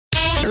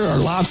There are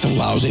lots of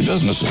lousy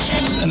businesses,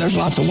 and there's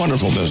lots of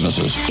wonderful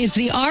businesses. It's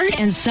the art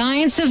and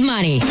science of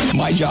money.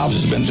 My job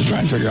has been to try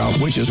and figure out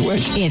which is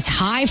which. It's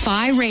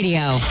Hi-Fi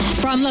Radio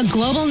from the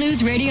Global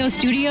News Radio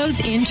studios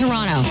in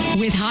Toronto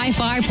with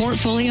Hi-Fi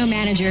portfolio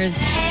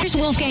managers. Here's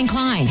Wolfgang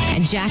Klein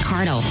and Jack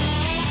Hartle.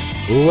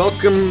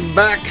 Welcome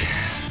back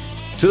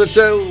to the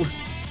show,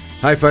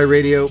 Hi-Fi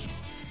Radio.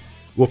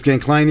 Wolfgang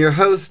Klein, your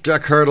host,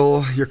 Jack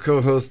Hartle, your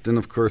co-host, and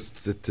of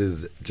course it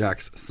is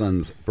Jack's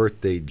son's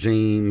birthday,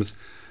 James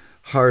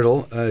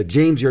Hartle.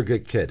 James, you're a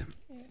good kid.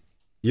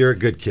 You're a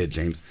good kid,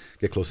 James.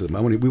 Get closer to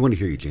them. We want to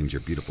hear you, James.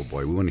 You're a beautiful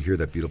boy. We want to hear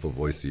that beautiful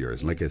voice of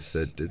yours. And like I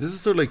said, this is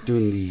sort of like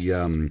doing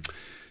the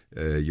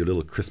your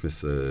little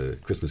Christmas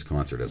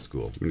concert at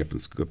school. You're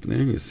up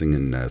there, you're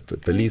singing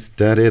Feliz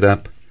Daddy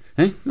Up.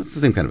 Hey, that's the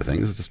same kind of a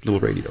thing. This is just a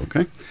little radio,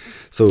 okay?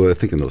 So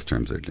think in those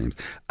terms there, James.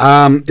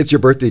 It's your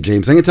birthday,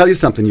 James. I'm going to tell you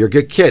something. You're a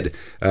good kid.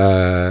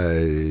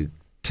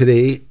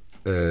 Today,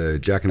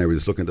 Jack and I were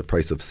just looking at the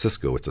price of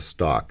Cisco. It's a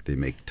stock. They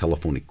make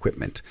telephone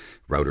equipment,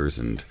 routers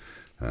and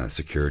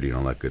security and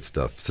all that good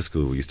stuff.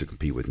 Cisco used to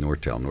compete with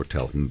Nortel.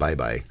 Nortel,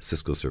 bye-bye.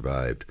 Cisco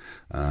survived.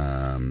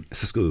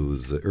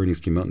 Cisco's earnings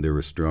came out and they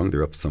were strong.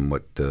 They're up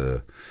somewhat.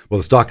 The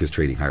stock is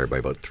trading higher by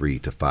about 3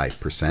 to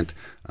 5%.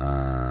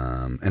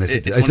 And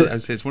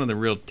it's one of the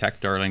real tech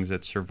darlings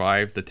that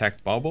survived the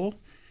tech bubble.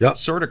 Yeah,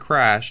 sort of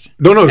crashed.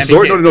 Did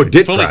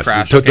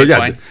crash. Okay,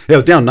 it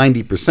was down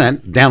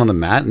 90%, down on the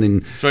mat, and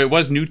then. So it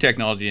was new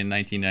technology in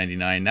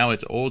 1999. Now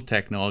it's old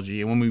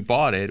technology, and when we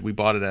bought it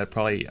at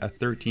probably a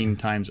 13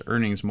 times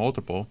earnings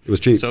multiple. It was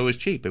cheap. So it was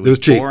cheap. It was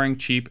boring,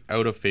 cheap,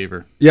 out of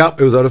favor. Yeah,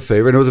 it was out of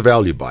favor, and it was a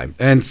value buy.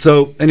 And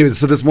so, anyways,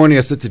 so this morning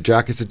I said to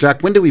Jack,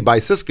 Jack, when did we buy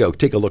Cisco?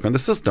 Take a look on the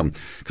system,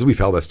 because we've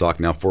held that stock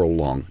now for a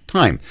long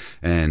time.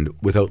 And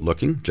without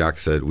looking, Jack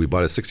said, we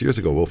bought it 6 years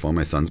ago, Wolf, on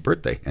my son's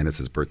birthday, and it's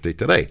his birthday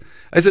today.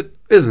 I said,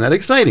 isn't that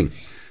exciting?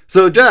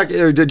 So,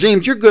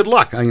 James, you're good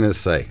luck, I'm going to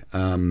say.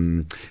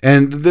 And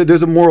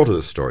there's a moral to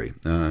this story.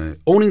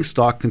 Owning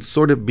stock can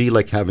sort of be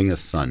like having a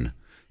son.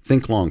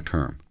 Think long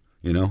term.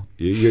 You know,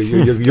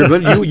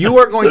 you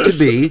are going to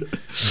be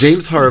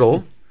James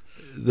Hartle,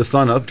 the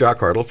son of Jack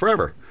Hartle,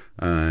 forever.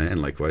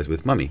 And likewise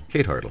with Mummy,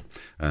 Kate Hartle.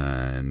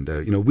 And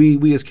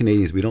we as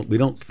Canadians, we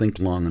don't think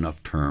long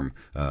enough term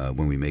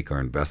when we make our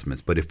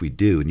investments. But if we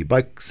do, and you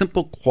buy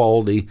simple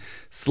quality,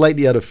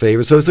 slightly out of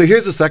favor. So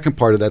here's the second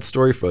part of that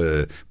story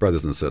for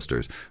brothers and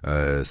sisters.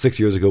 6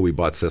 years ago, we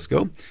bought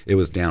Cisco. It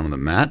was down on the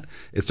mat.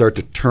 It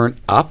started to turn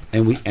up,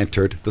 and we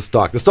entered the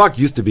stock. The stock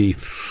used to be,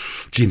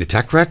 in the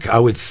tech wreck, I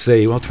would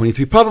say,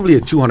 23, probably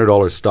a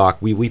 $200 stock.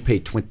 We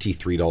paid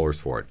 $23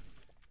 for it.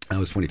 That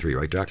was 23,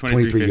 right, Jack?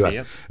 23 US.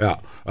 Yep. Yeah.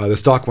 The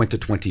stock went to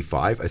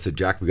 25. I said,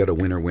 Jack, we got a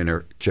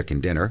winner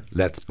chicken dinner.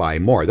 Let's buy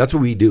more. That's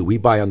what we do. We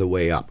buy on the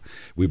way up.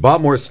 We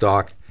bought more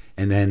stock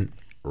and then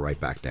right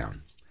back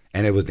down.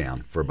 And it was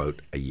down for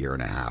about a year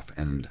and a half.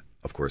 And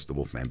of course, the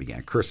Wolfman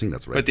began cursing.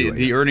 That's what. But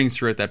the earnings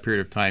throughout that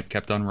period of time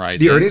kept on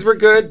rising. The earnings were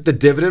good. The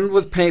dividend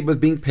was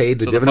being paid.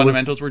 The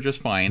fundamentals were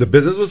just fine. The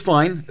business was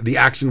fine. The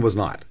action was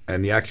not,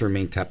 and the action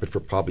remained tepid for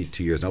probably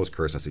 2 years. And I was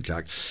cursing. I said,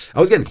 Jack, I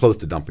was getting close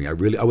to dumping. I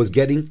was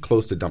getting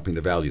close to dumping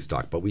the value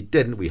stock, but we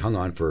didn't. We hung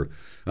on for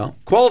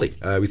quality.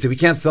 We said we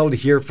can't sell it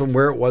here from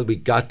where it was. We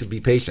got to be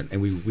patient,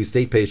 and we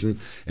stayed patient.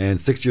 And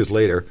 6 years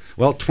later,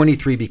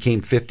 23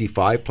 became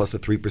 55 plus a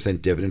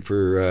 3% dividend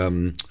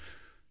for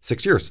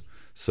 6 years.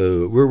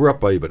 So we're up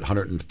by about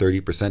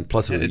 130%.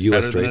 Plus it was a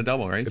U.S. better trade. Than a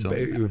double, right? So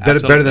better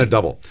than a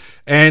double.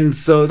 And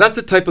so that's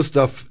the type of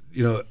stuff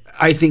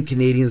I think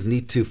Canadians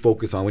need to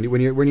focus on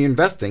when you're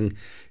investing.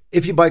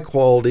 If you buy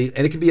quality,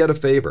 and it can be out of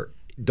favor,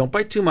 don't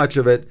buy too much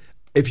of it.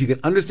 If you can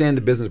understand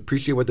the business,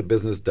 appreciate what the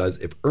business does,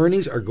 if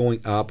earnings are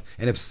going up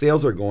and if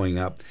sales are going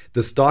up,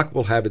 the stock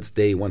will have its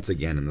day once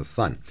again in the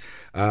sun.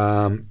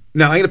 Now I'm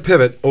going to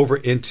pivot over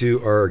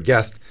into our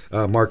guest,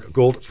 Mark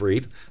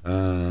Goldfried.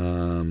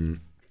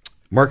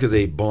 Mark is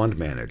a bond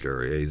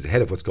manager. He's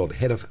head of what's called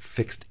head of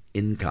fixed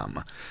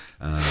income.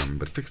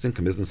 But fixed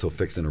income isn't so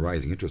fixed in a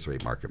rising interest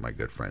rate market, my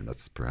good friend.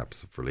 That's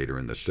perhaps for later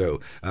in the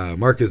show.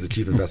 Mark is the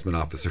chief investment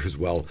officer as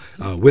well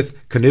with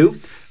Canoe.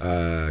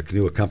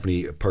 Canoe, a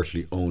company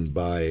partially owned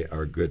by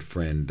our good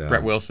friend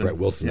Brett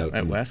Wilson. Out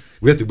at West.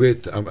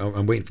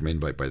 I'm waiting for my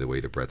invite, by the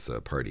way, to Brett's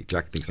party.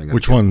 Jack thinks I'm going to.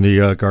 Which one?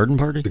 The garden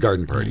party? The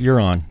garden party.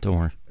 You're on. Don't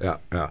worry. Yeah.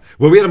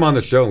 Well, we had him on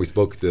the show, and we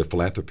spoke to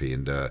philanthropy,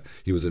 and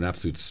he was an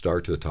absolute star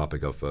to the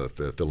topic of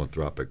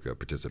philanthropic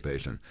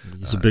participation.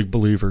 He's a big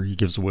believer. He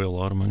gives away a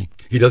lot of money.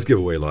 He does give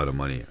away a lot of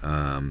money.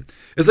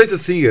 It's nice to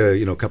see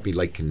a company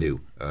like Canoe,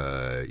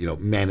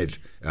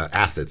 manage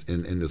assets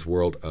in this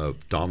world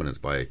of dominance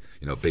by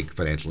big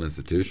financial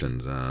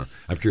institutions.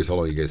 I'm curious how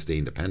long you guys stay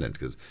independent,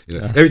 because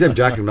every time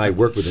Jack and I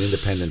work with an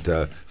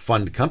independent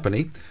fund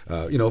company,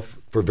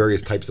 for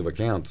various types of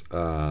accounts,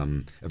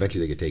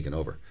 eventually they get taken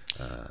over.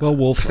 Well,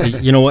 Wolf, I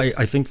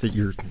think that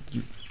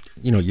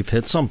you've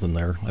hit something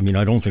there. I mean,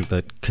 I don't think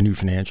that Canoe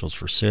Financial's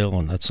for sale,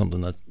 and that's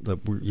something that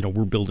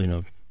we're building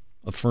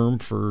a firm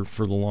for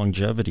the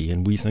longevity,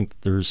 and we think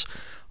there's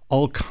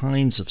all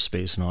kinds of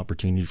space and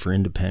opportunity for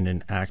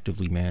independent,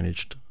 actively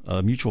managed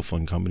mutual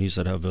fund companies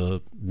that have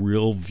a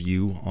real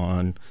view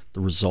on the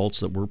results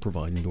that we're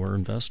providing to our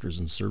investors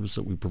and the service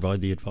that we provide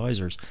the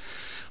advisors.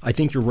 I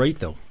think you're right,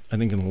 though. I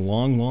think in the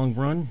long, long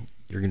run,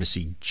 you're going to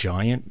see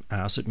giant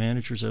asset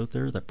managers out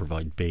there that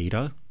provide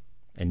beta,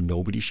 and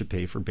nobody should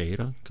pay for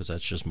beta because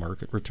that's just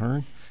market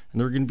return. And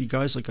there are going to be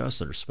guys like us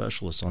that are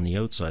specialists on the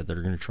outside that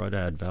are going to try to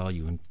add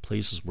value in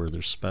places where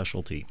there's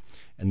specialty.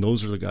 And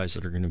those are the guys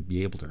that are going to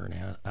be able to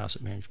earn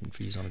asset management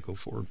fees on a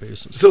go-forward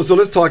basis. So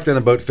let's talk then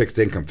about fixed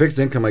income. Fixed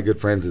income, my good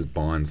friends, is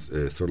bonds,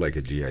 sort of like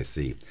a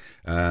GIC.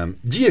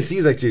 GIC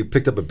has actually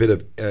picked up a bit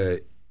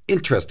of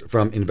interest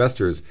from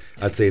investors,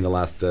 I'd say, in the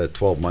last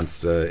 12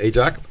 months,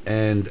 Jack.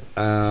 And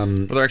well,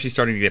 they're actually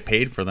starting to get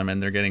paid for them,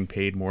 and they're getting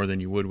paid more than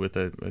you would with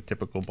a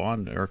typical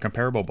bond or a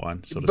comparable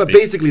bond, so to but speak.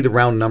 Basically, the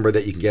round number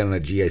that you can get on a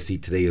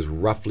GIC today is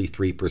roughly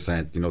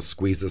 3%. You know,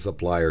 squeeze the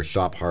supplier,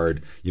 shop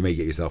hard, you may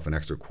get yourself an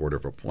extra quarter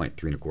of a point,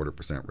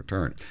 3.25%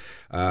 return.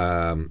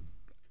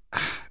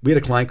 We had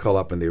a client call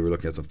up and they were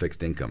looking at some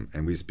fixed income,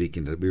 and we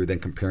were then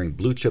comparing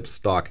blue chip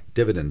stock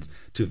dividends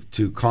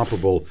to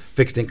comparable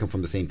fixed income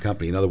from the same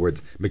company. In other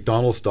words,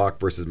 McDonald's stock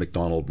versus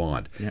McDonald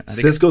bond,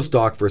 Cisco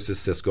stock versus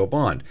Cisco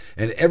bond.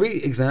 And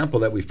every example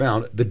that we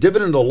found, the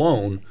dividend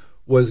alone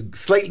was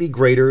slightly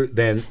greater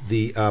than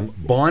the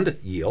bond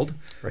yield.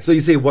 Right. So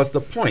you say, what's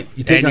the point?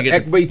 You take on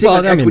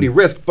equity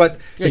risk, but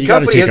the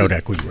company take out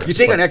equity risk. You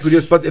take on equity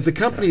risk, but if the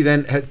company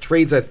then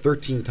trades at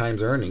 13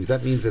 times earnings,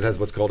 that means it has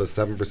what's called a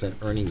 7%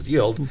 earnings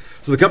yield.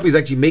 So the company is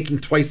actually making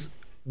twice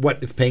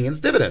what it's paying in its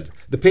dividend.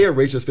 The payout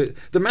ratio is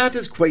the math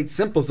is quite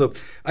simple. So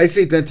I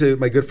say then to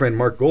my good friend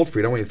Mark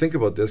Goldfried, I want you to think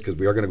about this because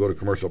we are going to go to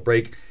commercial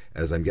break.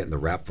 As I'm getting the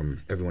rap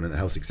from everyone in the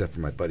house except for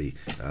my buddy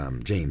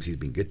James. He's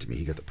been good to me.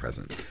 He got the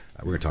present.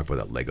 We're going to talk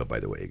about that Lego, by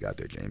the way, you got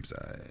there, James.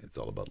 It's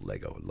all about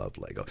Lego. I love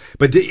Lego.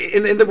 But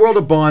in the world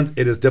of bonds,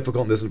 it is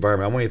difficult in this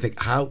environment. I want you to think,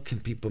 how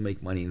can people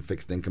make money in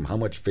fixed income? How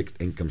much fixed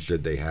income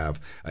should they have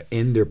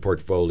in their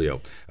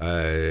portfolio?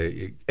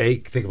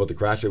 Think about the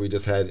crash that we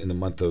just had in the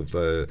month of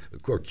or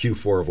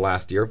Q4 of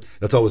last year.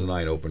 That's always an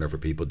eye-opener for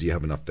people. Do you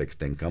have enough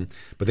fixed income?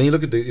 But then you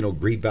look at the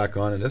greed back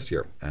on in this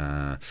year.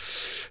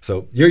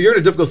 So you're in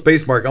a difficult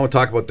space, Mark. I want to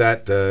talk about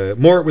that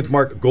more with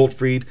Mark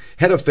Goldfried,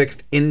 Head of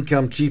Fixed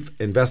Income, Chief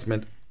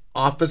Investment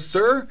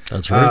Officer.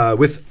 That's right.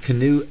 With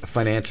Canoe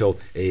Financial,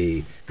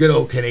 a good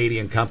old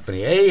Canadian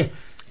company, eh?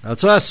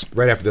 That's us.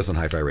 Right after this on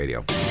Hi-Fi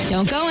Radio.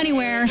 Don't go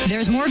anywhere.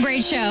 There's more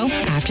great show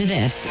after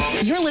this.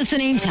 You're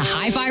listening to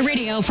Hi-Fi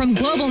Radio from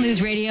Global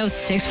News Radio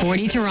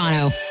 640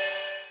 Toronto.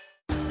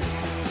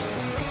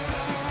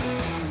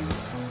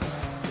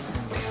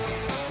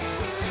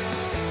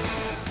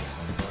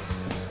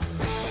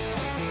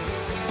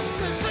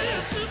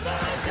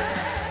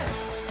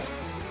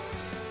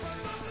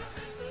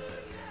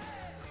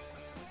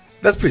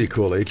 That's pretty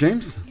cool, eh,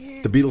 James?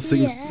 The Beatles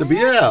sing.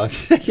 Yeah.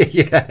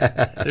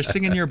 Yeah. They're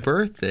singing your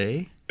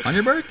birthday on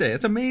your birthday.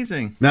 That's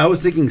amazing. Now, I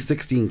was thinking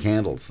 16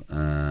 candles,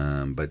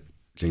 but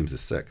James is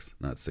 6,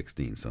 not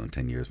 16. So in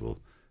 10 years, we'll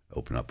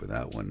open up with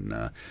that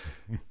one.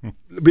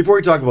 Before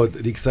we talk about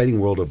the exciting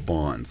world of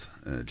bonds,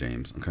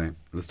 James, okay,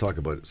 let's talk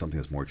about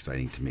something that's more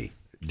exciting to me.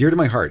 Dear to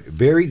my heart,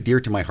 very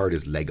dear to my heart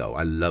is Lego.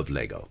 I love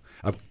Lego.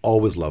 I've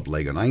always loved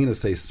Lego. And I'm going to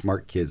say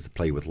smart kids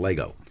play with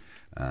Lego.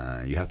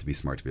 You have to be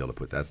smart to be able to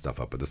put that stuff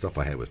up. But the stuff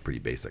I had was pretty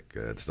basic.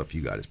 The stuff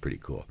you got is pretty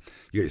cool.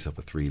 You got yourself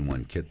a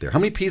 3-in-1 kit there. How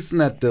many pieces in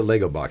that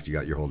Lego box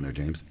you're holding there,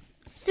 James?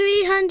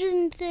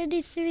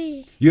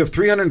 333. You have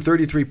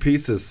 333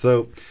 pieces.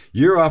 So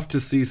you're off to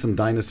see some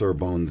dinosaur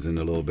bones in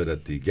a little bit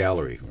at the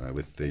gallery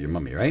with your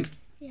mummy, right?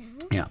 Yeah.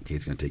 Yeah,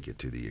 Kate's going to take you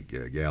to the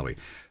gallery.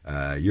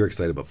 You're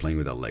excited about playing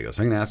with that Lego.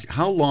 So I'm going to ask you,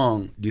 how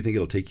long do you think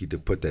it'll take you to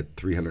put that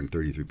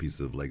 333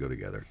 pieces of Lego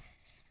together?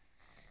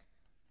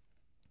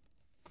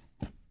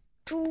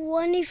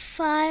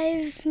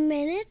 25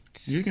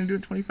 minutes. You're going to do it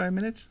in 25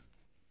 minutes?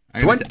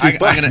 25 minutes?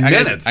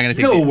 I'm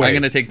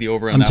going to take the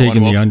over on I'm that one.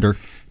 taking the under.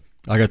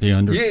 I got the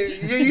under.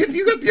 Yeah,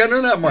 you got the under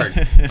on that, Mark.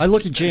 I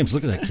look at James.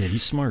 Look at that kid.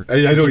 He's smart.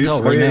 I know he's tell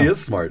smart. right He now.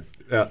 is smart.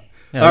 Yeah.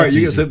 Yeah, all right, so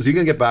easy. you're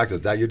going to get back to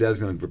us. Your dad's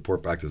going to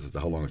report back to us as to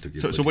how long it took you.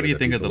 So what do you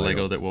think of the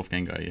Lego that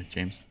Wolfgang got you,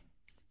 James?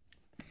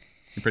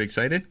 You pretty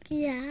excited?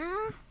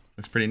 Yeah.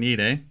 Looks pretty neat,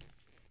 eh?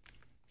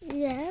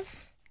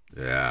 Yes.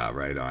 Yeah,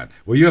 right on.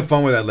 Well, you have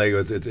fun with that Lego.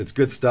 It's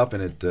good stuff,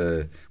 and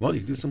you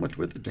can do so much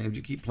with it, James.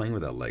 You keep playing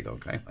with that Lego,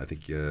 okay? I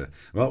think, you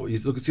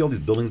look see all these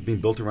buildings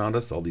being built around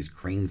us, all these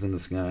cranes in the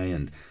sky,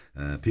 and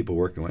people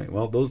working away.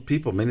 Well, those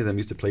people, many of them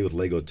used to play with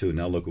Lego too.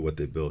 Now look at what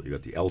they built. You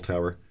got the L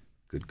Tower.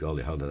 Good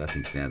golly, how did that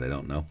thing stand? I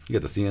don't know. You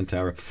got the CN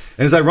Tower.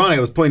 And it's ironic,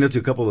 I was pointing out to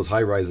a couple of those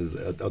high rises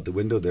out the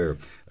window there,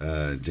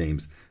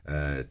 James.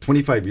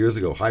 25 years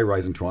ago, high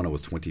rise in Toronto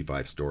was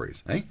 25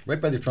 stories. Eh? Right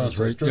by the Toronto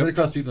Star, right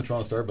across the street from the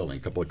Toronto Star building, a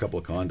couple of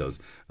condos.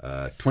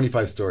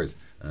 25 stories.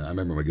 I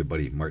remember my good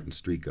buddy Martin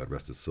Street, God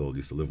rest his soul,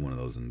 used to live in one of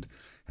those and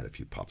had a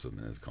few pops of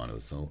them in his condo. It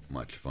was so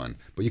much fun.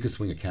 But you could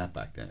swing a cat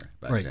back then,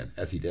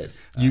 as he did.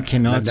 You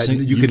cannot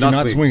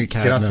swing a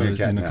cat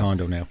in a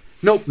condo now.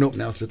 Nope.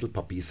 Now it's little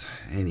puppies.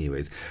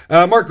 Anyways,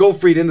 Mark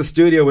Goldfried in the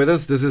studio with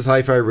us. This is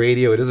Hi-Fi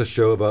Radio. It is a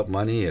show about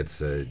money.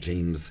 It's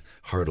James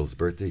Hartle's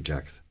birthday,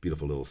 Jack's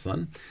beautiful little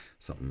son.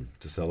 Something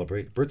to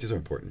celebrate. Birthdays are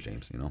important,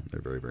 James. They're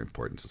very, very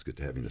important. So it's good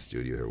to have you in the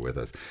studio here with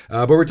us.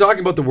 But we're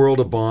talking about the world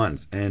of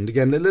bonds. And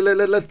again,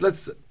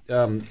 let's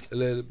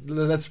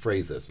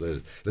phrase this.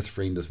 Let's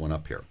frame this one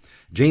up here.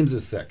 James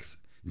is 6.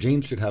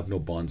 James should have no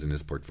bonds in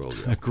his portfolio.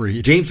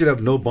 Agreed. James should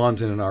have no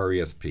bonds in an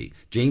RESP.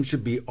 James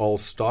should be all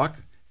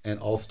stock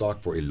and all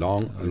stock for a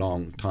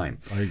long time.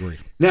 I agree.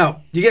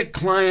 Now, you get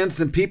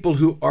clients and people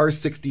who are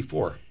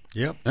 64.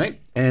 Yep.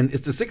 Right? And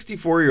it's the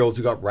 64-year-olds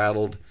who got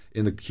rattled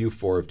in the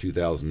Q4 of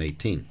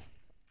 2018.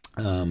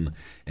 And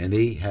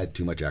they had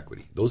too much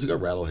equity. Those who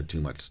got rattled had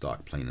too much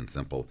stock, plain and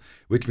simple,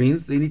 which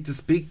means they need to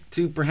speak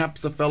to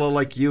perhaps a fellow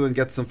like you and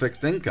get some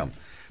fixed income.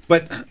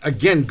 But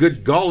again,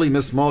 good golly,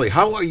 Miss Molly,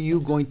 how are you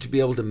going to be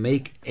able to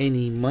make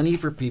any money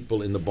for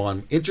people in the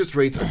bond? Interest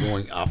rates are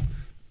going up,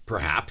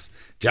 perhaps.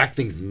 Jack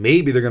thinks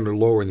maybe they're going to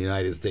lower in the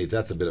United States.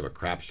 That's a bit of a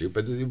crapshoot,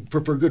 but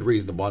for good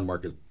reason, the bond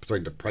market is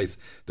starting to price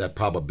that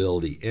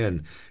probability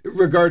in.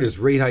 Regardless,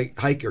 rate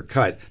hike or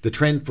cut, the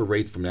trend for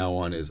rates from now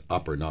on is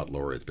up or not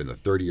lower. It's been a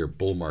 30-year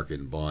bull market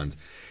in bonds.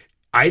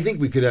 I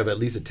think we could have at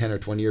least a 10 or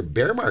 20-year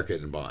bear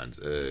market in bonds.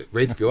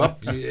 Rates go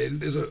up. How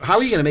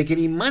are you going to make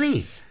any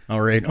money?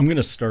 All right, I'm going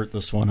to start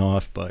this one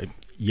off by,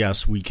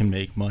 yes, we can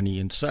make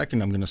money. And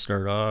second, I'm not going to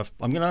start off,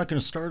 but I'm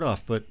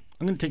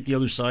going to take the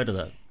other side of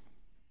that.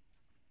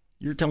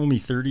 You're telling me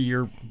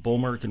 30-year bull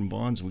market in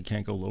bonds, we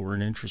can't go lower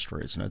in interest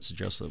rates, and I'd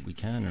suggest that we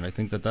can. And I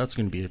think that that's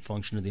going to be a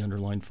function of the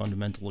underlying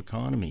fundamental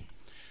economy.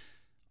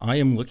 I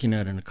am looking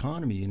at an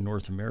economy in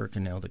North America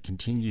now that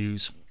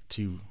continues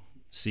to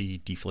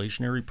see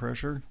deflationary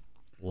pressure,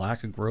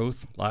 lack of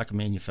growth, lack of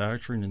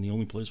manufacturing, and the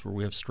only place where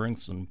we have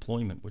strength is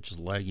employment, which is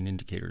a lagging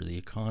indicator of the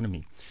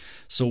economy.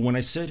 So when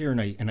I sit here and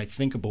I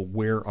think about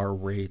where our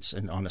rates,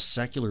 and on a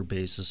secular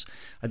basis,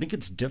 I think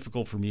it's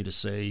difficult for me to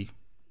say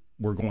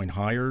we're going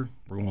higher,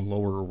 we're going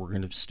lower, or we're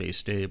going to stay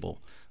stable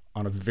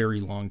on a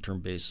very long-term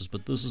basis.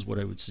 But this is what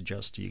I would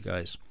suggest to you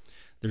guys.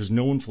 There's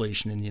no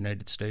inflation in the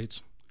United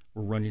States.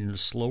 We're running into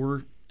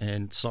slower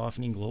and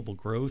softening global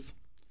growth.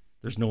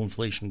 There's no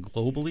inflation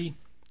globally.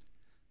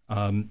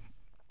 The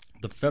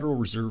Federal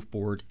Reserve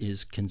Board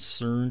is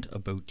concerned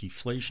about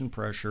deflation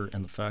pressure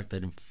and the fact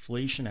that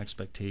inflation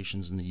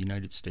expectations in the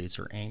United States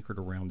are anchored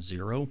around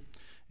zero.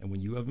 And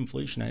when you have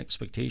inflation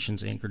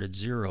expectations anchored at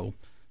zero,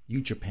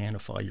 you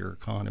Japanify your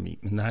economy,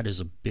 and that is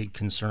a big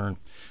concern.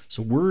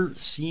 So we're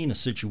seeing a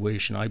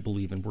situation, I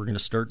believe, and we're going to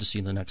start to see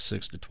in the next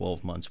 6 to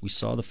 12 months. We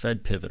saw the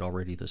Fed pivot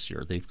already this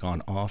year. They've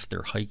gone off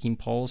their hiking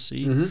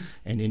policy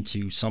and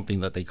into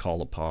something that they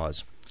call a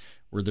pause,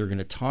 where they're going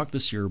to talk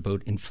this year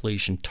about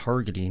inflation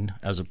targeting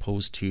as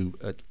opposed to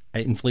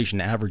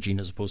inflation averaging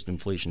as opposed to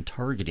inflation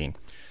targeting.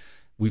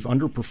 We've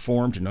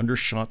underperformed and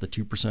undershot the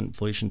 2%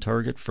 inflation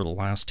target for the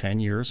last 10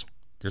 years.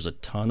 There's a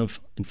ton of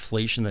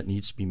inflation that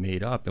needs to be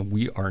made up, and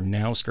we are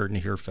now starting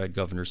to hear Fed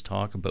governors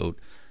talk about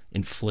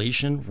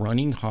inflation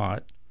running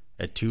hot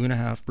at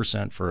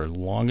 2.5% for a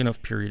long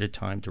enough period of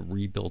time to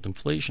rebuild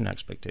inflation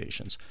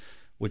expectations,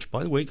 which,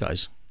 by the way,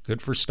 guys,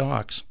 good for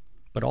stocks,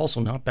 but also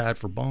not bad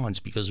for bonds,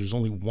 because there's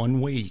only one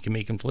way you can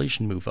make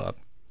inflation move up,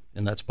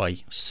 and that's by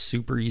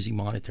super easy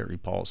monetary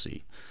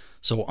policy.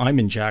 So I'm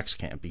in Jack's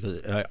camp,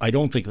 because I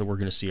don't think that we're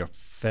going to see a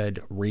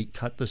Fed rate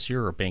cut this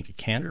year or a Bank of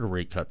Canada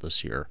rate cut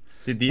this year.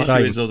 The issue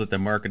is, though, that the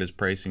market is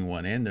pricing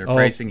one in. They're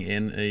pricing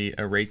in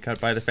a rate cut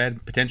by the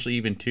Fed, potentially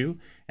even two.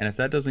 And if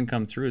that doesn't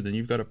come through, then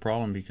you've got a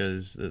problem,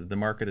 because the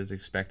market is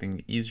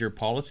expecting easier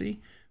policy,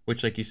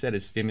 which, like you said,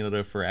 is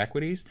stimulative for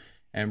equities.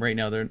 And right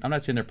now, I'm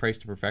not saying they're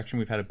priced to perfection.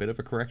 We've had a bit of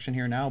a correction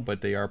here now, but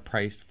they are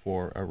priced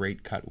for a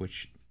rate cut,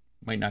 which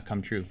might not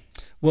come true.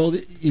 Well,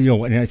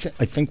 and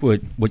I think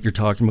what you're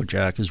talking about,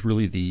 Jack, is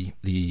really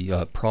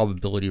the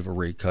probability of a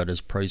rate cut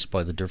is priced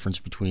by the difference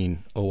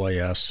between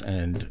OIS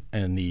and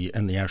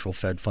the actual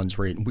Fed funds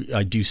rate. And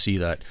I do see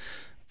that.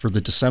 For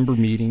the December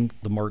meeting,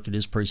 the market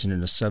is pricing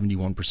in a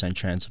 71%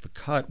 chance of a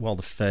cut, while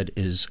the Fed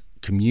is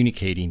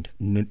communicating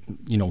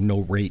no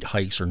rate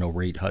hikes or no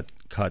rate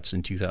cuts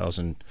in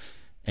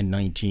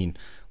 2019.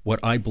 What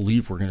I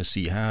believe we're going to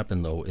see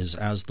happen, though, is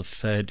as the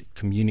Fed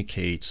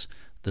communicates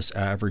this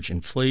average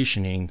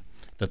inflationing,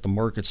 that the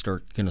market's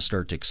going to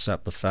start to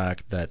accept the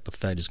fact that the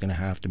Fed is going to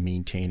have to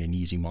maintain an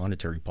easy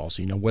monetary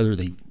policy. Whether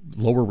they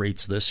lower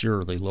rates this year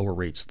or they lower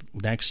rates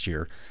next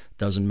year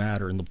doesn't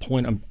matter. And the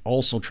point I'm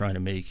also trying to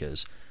make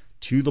is,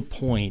 to the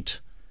point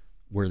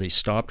where they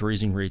stopped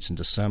raising rates in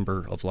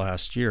December of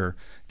last year,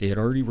 they had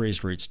already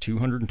raised rates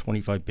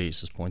 225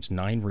 basis points,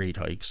 9 rate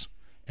hikes,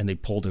 and they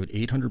pulled out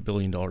 $800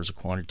 billion of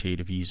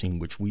quantitative easing,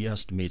 which we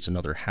estimate is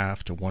another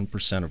 0.5 to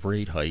 1% of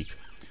rate hike.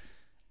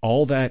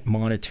 All that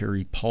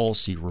monetary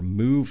policy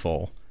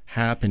removal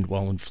happened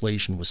while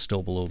inflation was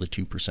still below the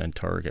 2%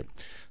 target.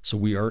 So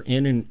we are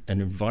in an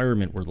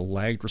environment where the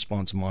lagged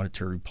response of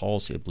monetary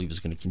policy, I believe, is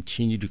going to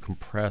continue to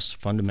compress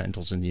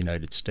fundamentals in the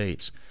United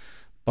States.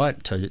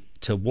 But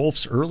to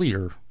Wolf's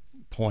earlier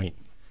point,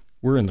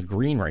 we're in the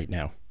green right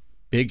now,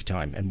 big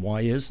time. And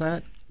why is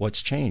that?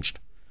 What's changed?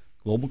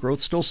 Global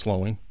growth still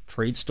slowing,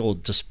 trade still a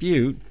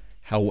dispute.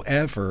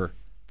 However,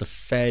 the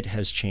Fed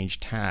has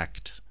changed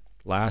tact.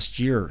 Last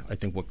year, I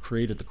think what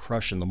created the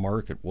crush in the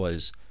market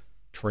was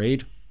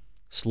trade,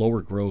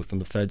 slower growth, and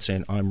the Fed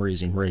saying, I'm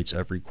raising rates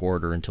every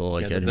quarter until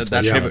I get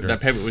inflation.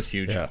 That pivot was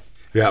huge.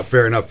 Yeah,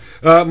 fair enough.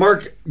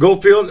 Mark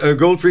Goldfried,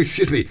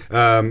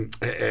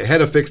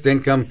 head of fixed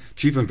income,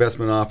 chief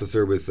investment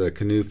officer with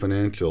Canoe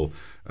Financial.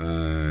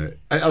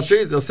 I'll say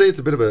it's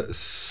a bit of a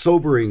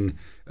sobering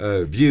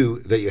view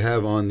that you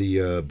have on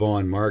the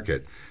bond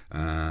market.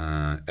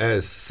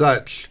 As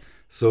such,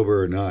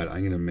 sober or not, I'm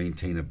going to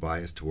maintain a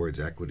bias towards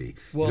equity.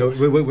 Well,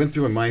 we went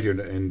through my mind here,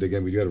 and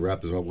again, we got to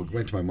wrap this up. We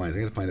went to my mind. I'm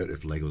going to find out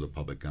if Lego's a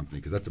public company,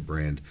 because that's a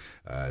brand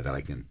that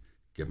I can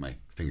get my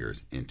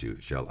fingers into,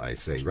 shall I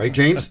say. Right,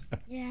 James?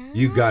 Yeah.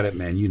 You got it,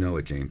 man. You know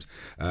it, James.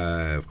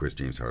 Of course,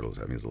 James Hartle's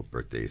having his little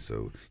birthday,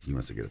 so he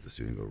wants to get at the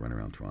studio and go run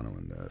around Toronto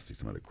and see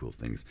some other cool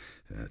things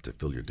to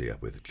fill your day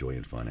up with joy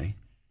and fun, eh?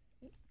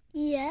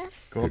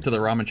 Yes. Go up to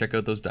the ROM and check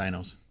out those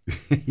dinos.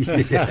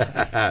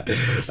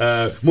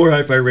 More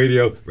Hi-Fi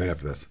Radio right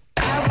after this.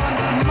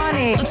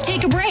 Money. Let's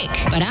take a break.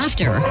 But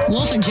after,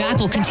 Wolf and Jack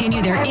will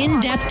continue their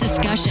in-depth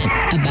discussion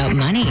about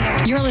money.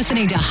 You're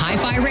listening to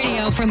Hi-Fi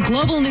Radio from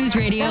Global News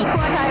Radio,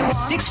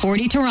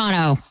 640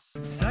 Toronto.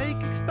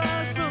 Psychic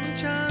spies from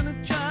China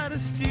try to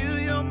steal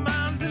your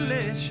mind's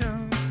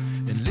elation.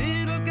 And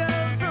little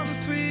girls from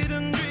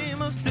Sweden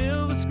dream of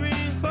silver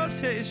screen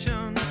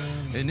quotation.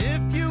 And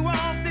if you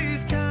want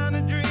these kind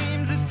of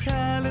dreams, it's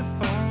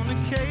Californication.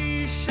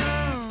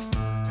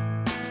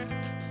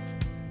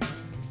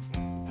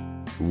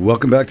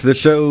 Welcome back to the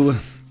show.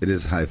 It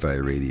is Hi-Fi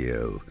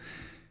Radio.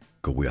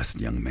 Go west,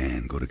 young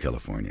man. Go to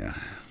California.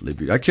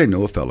 Actually, I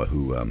know a fella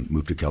who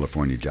moved to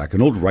California, Jack.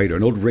 An old writer.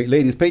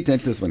 Ladies, pay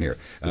attention to this one here.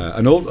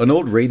 An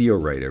old radio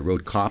writer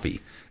wrote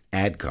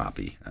ad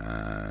copy,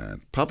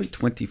 probably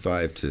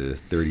 25 to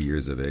 30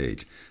 years of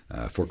age,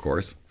 for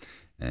course,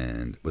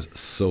 and was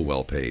so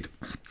well paid.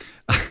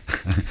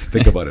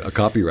 Think about it. A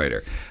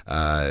copywriter,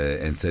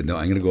 and said, no,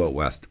 I'm going to go out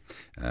west.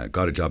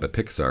 Got a job at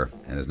Pixar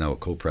and is now a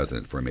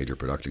co-president for a major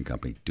production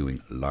company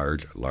doing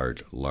large.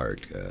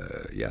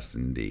 Yes,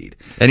 indeed.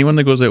 Anyone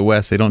that goes out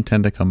west, they don't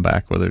tend to come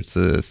back, whether it's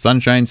the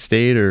Sunshine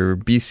State or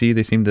BC.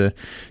 They seem to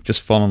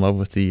just fall in love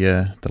with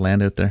the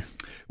land out there.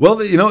 Well,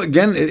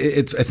 again,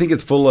 I think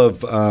it's full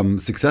of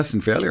success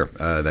and failure,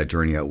 that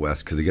journey out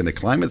west. Because, again, the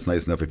climate's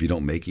nice enough. If you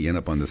don't make it, you end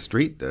up on the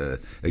street.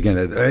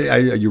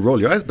 Again, you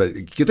roll your eyes,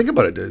 but you think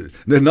about it.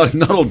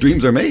 Not all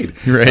dreams are made.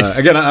 Right.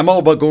 Again, I'm all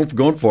about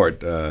going for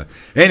it.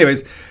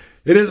 Anyways,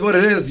 it is what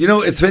it is.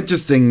 It's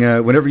interesting.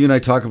 Whenever you and I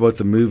talk about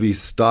the movie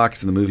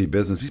stocks and the movie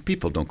business,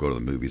 people don't go to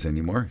the movies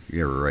anymore.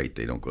 You're right.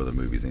 They don't go to the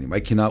movies anymore. I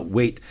cannot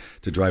wait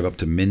to drive up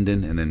to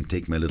Minden and then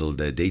take my little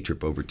day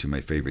trip over to my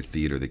favorite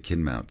theater, the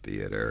Kinmount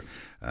Theater.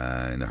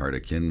 In the heart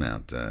of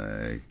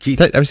Kinmount.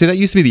 Keith. I would say that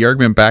used to be the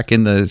argument back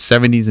in the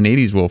 70s and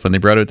 80s, Wolf, when they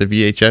brought out the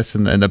VHS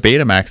and the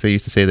Betamax. They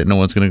used to say that no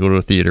one's going to go to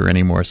a theater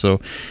anymore. So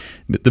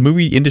the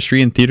movie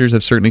industry and theaters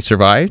have certainly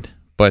survived,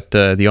 but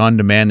the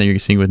on-demand that you're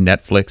seeing with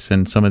Netflix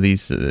and some of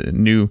these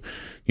new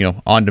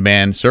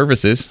on-demand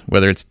services,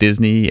 whether it's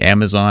Disney,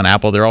 Amazon,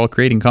 Apple, they're all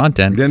creating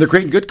content. And they're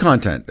creating good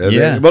content.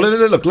 Yeah.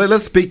 Look,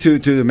 let's speak to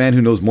the man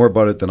who knows more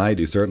about it than I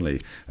do,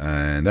 certainly,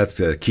 and that's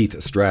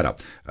Keith Strata.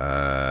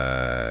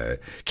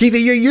 Keith,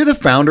 you're the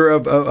founder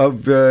of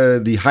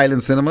the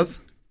Highland Cinemas?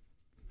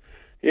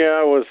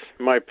 Yeah, it was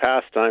my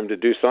pastime to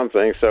do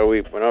something. So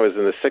when I was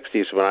in the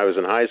 60s, when I was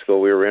in high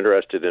school, we were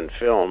interested in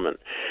film, and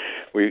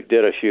we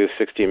did a few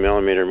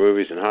 16-millimeter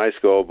movies in high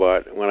school,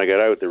 but when I got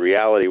out, the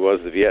reality was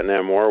the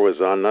Vietnam War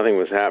was on. Nothing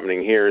was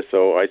happening here,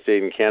 so I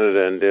stayed in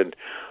Canada and did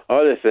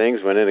other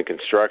things, went into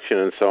construction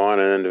and so on,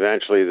 and then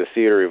eventually the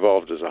theater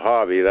evolved as a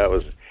hobby. It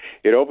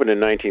opened in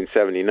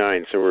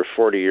 1979, so we're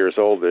 40 years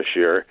old this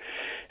year.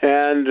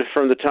 And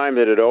from the time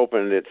that it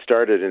opened, it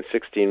started in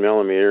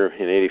 16-millimeter.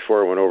 In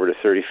 84, it went over to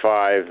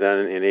 35.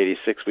 Then in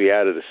 86, we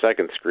added a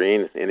second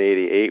screen. In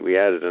 88, we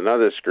added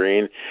another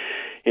screen.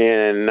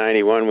 In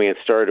 91, we had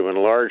started to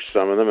enlarge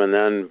some of them. And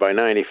then by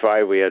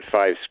 95, we had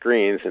 5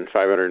 screens and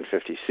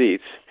 550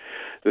 seats.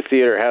 The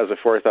theater has a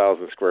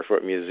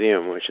 4,000-square-foot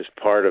museum, which is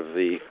part of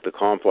the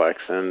complex.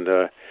 And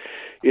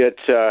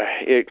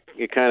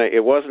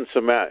it wasn't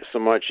so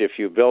much if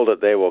you build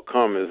it, they will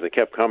come, as they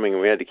kept coming,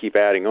 and we had to keep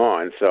adding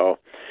on. So,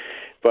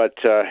 but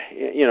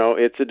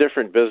it's a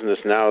different business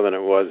now than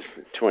it was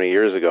 20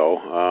 years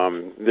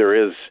ago.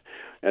 There is,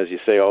 as you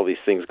say, all these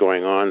things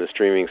going on, the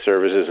streaming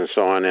services and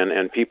so on,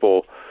 and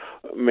people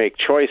make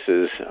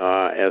choices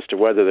as to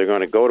whether they're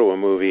going to go to a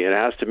movie. It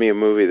has to be a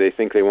movie they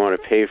think they want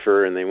to pay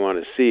for and they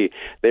want to see.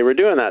 They were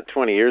doing that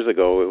 20 years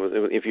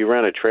ago. If you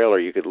ran a trailer,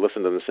 you could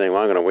listen to them saying,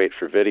 well, I'm going to wait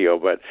for video.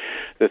 But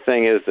the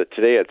thing is that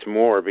today it's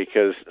more,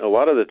 because a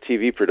lot of the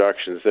TV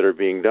productions that are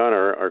being done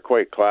are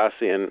quite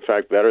classy and, in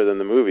fact, better than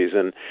the movies.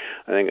 And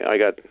I think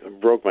I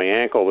broke my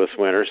ankle this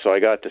winter, so I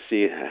got to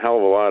see a hell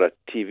of a lot of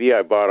TV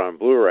I bought on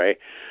Blu-ray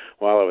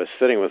while I was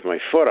sitting with my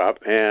foot up.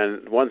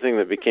 And one thing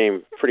that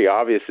became pretty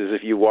obvious is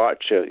if you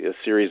watch a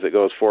series that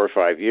goes 4 or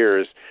 5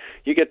 years,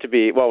 you get to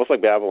be, well, it's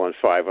like Babylon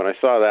 5. When I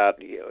saw that,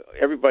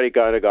 everybody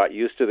got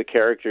used to the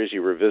characters.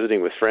 You were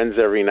visiting with friends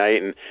every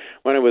night, and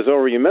when it was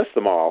over, you missed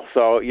them all.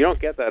 So you don't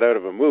get that out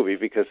of a movie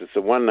because it's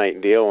a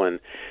one-night deal,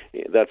 and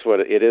that's what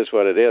it is.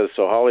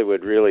 So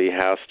Hollywood really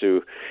has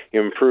to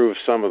improve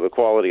some of the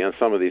quality on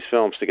some of these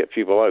films to get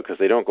people out, because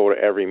they don't go to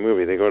every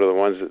movie. They go to the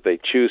ones that they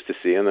choose to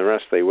see, and the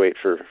rest they wait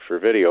for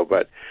video.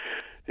 But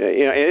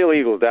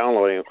illegal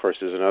downloading, of course,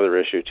 is another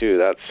issue, too.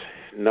 That's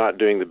not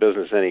doing the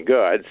business any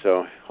good,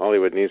 so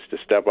Hollywood needs to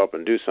step up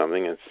and do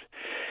something. It's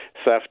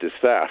theft is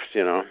theft,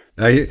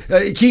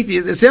 Keith,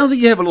 it sounds like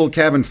you have a little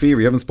cabin fever.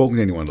 You haven't spoken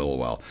to anyone in a little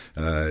while.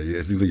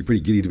 It seems like you're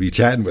pretty giddy to be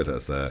chatting with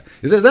us.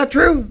 Is that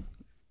true?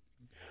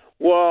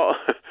 Well,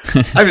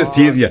 I'm just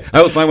teasing you. I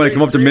always find when I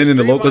come up to men and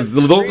the locals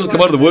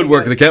come out of the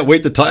woodwork and they can't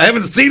wait to talk. I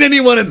haven't seen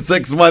anyone in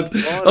 6 months.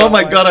 Oh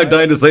my God, I'm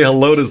dying to say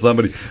hello to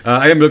somebody.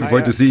 I am looking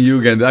forward to seeing you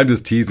again. I'm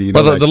just teasing you.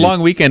 Well, the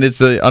long weekend is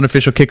the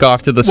unofficial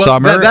kickoff to the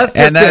summer,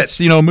 that's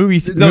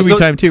movie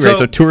time too, right?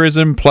 So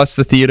tourism plus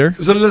the theater.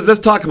 So let's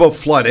talk about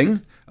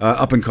flooding.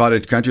 Up in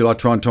cottage country, a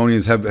lot of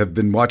Torontonians have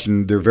been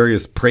watching their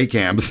various prey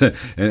camps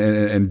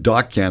and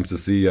dock camps to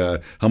see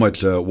how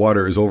much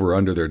water is over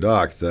under their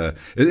docks.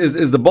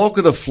 Is the bulk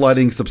of the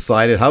flooding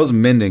subsided? How's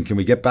Minden? Can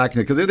we get back in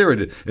it? Because they're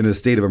in a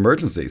state of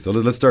emergency. So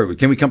let's start.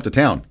 Can we come to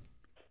town?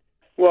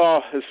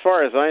 Well, as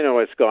far as I know,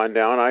 it's gone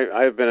down.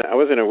 I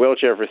was in a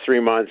wheelchair for 3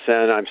 months,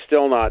 and I'm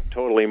still not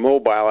totally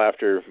mobile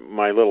after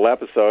my little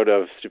episode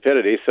of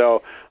stupidity.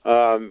 So,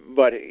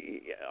 but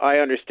I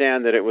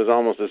understand that it was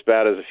almost as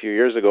bad as a few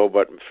years ago.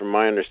 But from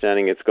my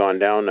understanding, it's gone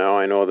down now.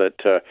 I know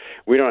that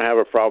we don't have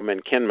a problem in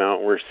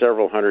Kinmount. We're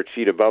several hundred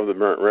feet above the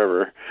Burnt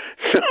River,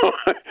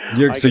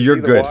 so you're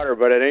good. The water,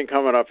 but it ain't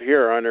coming up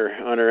here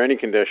under any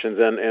conditions.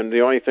 And the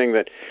only thing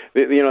that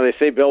they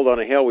say build on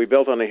a hill. We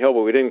built on a hill,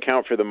 but we didn't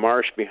count for the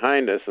marsh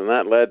behind us, and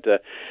that led to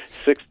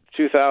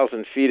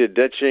 2,000 feet of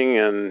ditching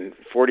and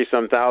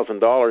 $40-some thousand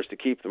to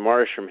keep the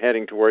marsh from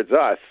heading towards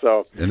us.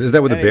 So, and is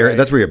that where the bear?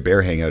 That's where your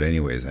bear hang out,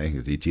 anyways. Eh?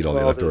 You eat all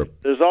the leftover.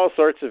 There's all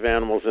sorts of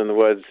animals in the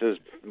woods. There's,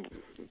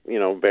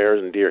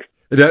 bears and deer.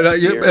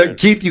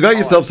 Keith, you got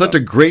yourself such a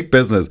great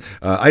business.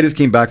 I just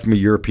came back from a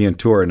European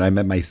tour, and I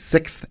met my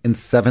 6th and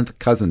 7th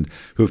cousin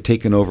who have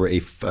taken over a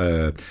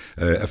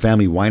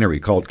family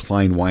winery called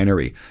Klein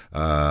Winery.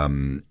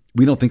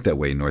 We don't think that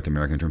way in North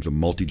America in terms of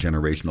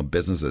multi-generational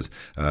businesses.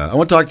 I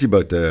want to talk to you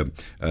about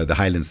the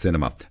Highland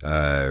Cinema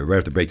right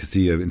after the break to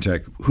see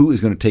who is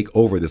going to take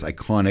over this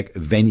iconic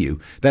venue.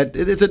 That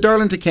it's a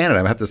darling to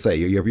Canada, I have to say.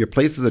 Your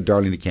place is a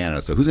darling to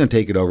Canada, so who's going to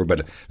take it over?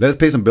 But let us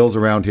pay some bills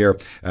around here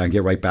and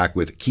get right back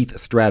with Keith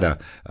Strada.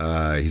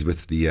 He's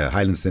with the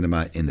Highland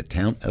Cinema in the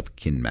town of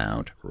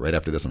Kinmount right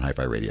after this on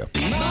Hi-Fi Radio.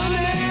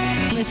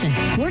 Listen,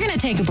 we're going to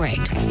take a break,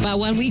 but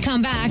when we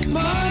come back,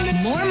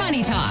 more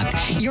Money Talk.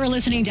 You're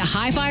listening to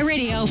Hi-Fi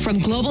Radio from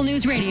Global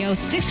News Radio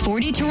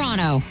 640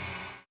 Toronto.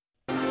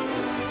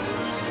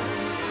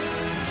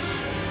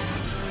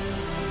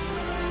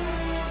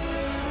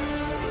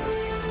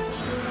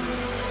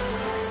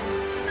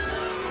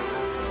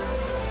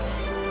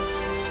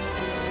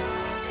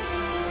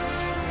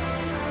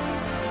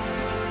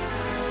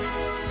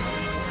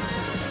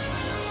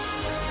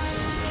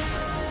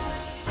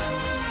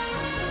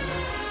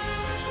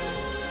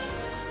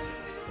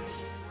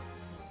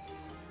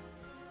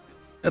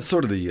 That's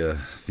sort of the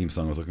theme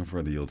song I was looking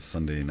for, the old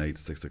Sunday night,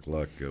 6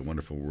 o'clock,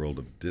 Wonderful World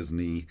of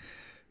Disney.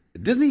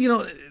 Disney,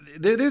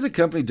 there's a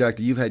company, Jack,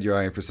 that you've had your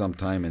eye on for some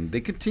time, and they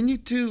continue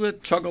to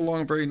chug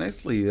along very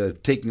nicely,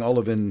 taking all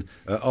of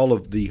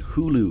the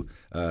Hulu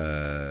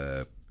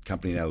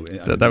company now.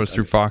 That was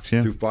through Fox,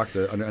 yeah. Through Fox,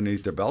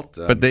 underneath their belt.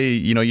 But they,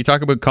 you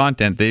talk about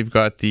content, they've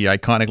got the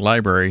iconic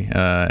library,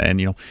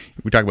 and,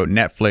 we talk about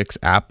Netflix,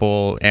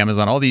 Apple,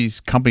 Amazon, all these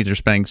companies are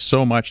spending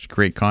so much to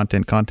create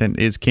content. Content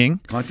is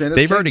king.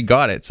 They've already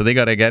got it, so they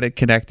got to get it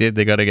connected,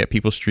 they got to get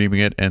people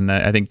streaming it, and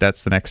I think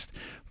that's the next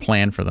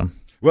plan for them.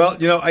 Well,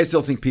 I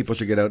still think people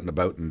should get out and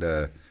about and,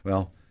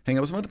 hang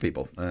out with some other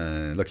people.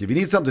 Look, if you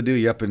need something to do,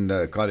 you're up in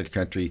cottage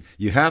country,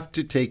 you have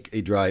to take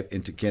a drive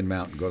into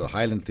Kinmount and go to the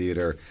Highland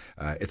Theatre.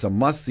 It's a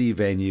must-see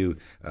venue.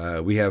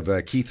 We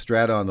have Keith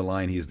Strada on the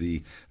line. He's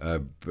the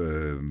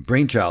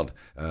brainchild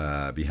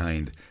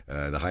behind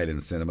the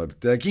Highland Cinema.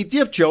 But, Keith, do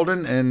you have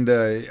children? And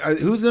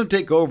who's going to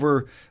take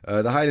over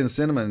the Highland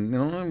Cinema?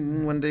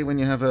 And, one day when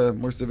you have a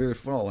more severe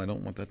fall, I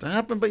don't want that to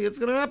happen, but it's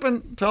going to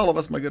happen to all of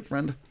us, my good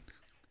friend.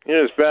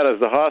 As bad as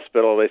the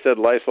hospital. They said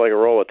life's like a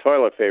roll of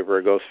toilet paper.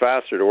 It goes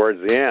faster towards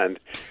the end.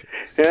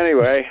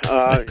 Anyway,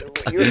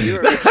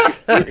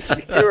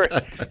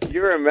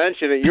 you were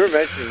mentioning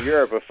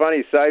Europe. A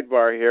funny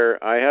sidebar here.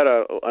 I had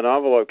an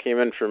envelope came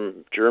in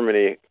from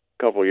Germany a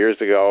couple of years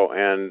ago,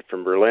 and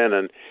from Berlin,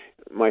 and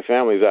my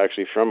family's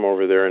actually from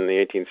over there in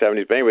the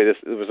 1870s. But anyway,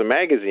 it was a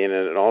magazine,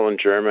 and all in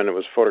German. It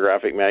was a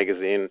photographic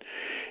magazine,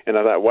 and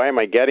I thought, why am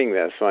I getting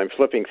this? So I'm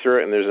flipping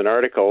through it, and there's an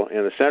article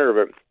in the center of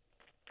it,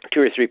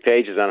 2 or 3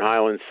 pages on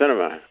Highland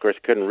cinema. Of course,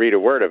 couldn't read a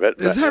word of it.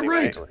 Is that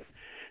right?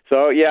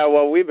 So, yeah,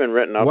 well, we've been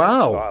written up in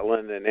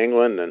Scotland and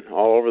England and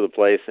all over the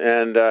place,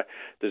 and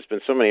there's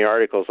been so many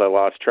articles I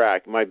lost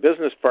track. My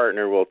business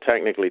partner will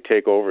technically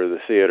take over the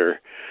theater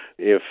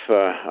if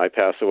I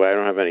pass away. I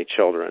don't have any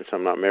children, so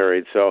I'm not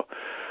married, so...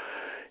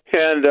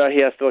 And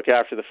he has to look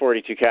after the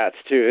 42 cats,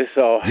 too.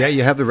 So yeah,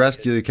 you have the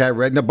rescue the cat.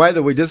 Now, by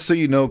the way, just so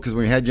you know, because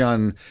when we had you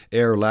on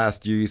air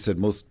last year, you said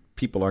most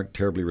people aren't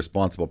terribly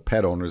responsible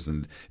pet owners,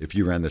 and if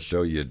you ran the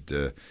show, you'd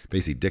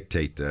basically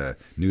dictate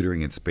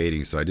neutering and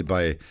spading. So I did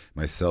buy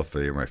myself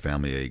or my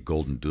family a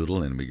golden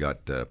doodle, and we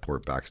got poor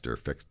Baxter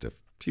fixed a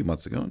few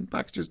months ago, and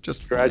Baxter's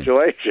just fine.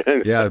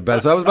 Congratulations. Yeah,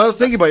 but I was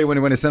thinking about you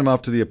when I sent him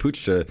off to the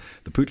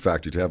pooch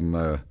factory to have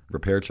him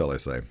repaired, shall I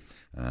say.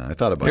 I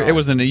thought about it. It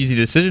was an easy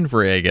decision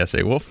for you, I guess,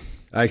 Wolf?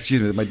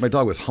 Excuse me, my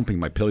dog was humping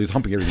my pillow. He was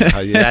humping everything.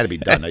 It had to be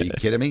done. Are you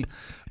kidding me?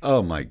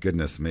 Oh, my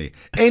goodness me.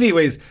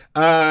 Anyways,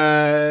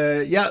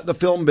 the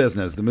film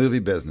business, the movie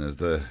business,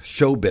 the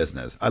show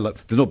business.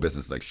 There's no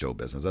business like show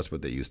business. That's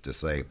what they used to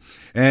say.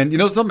 And,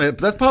 something,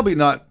 that's probably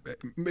not,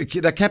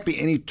 that can't be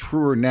any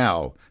truer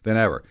now than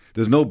ever.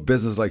 There's no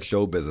business like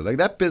show business. Like,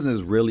 that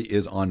business really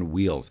is on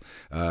wheels,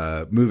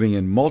 moving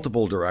in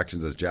multiple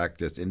directions, as Jack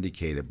just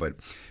indicated. But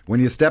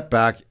when you step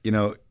back,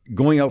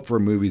 going out for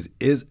movies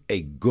is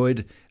a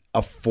good,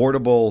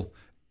 affordable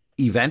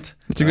event.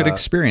 It's a good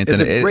experience.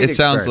 And it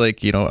sounds like,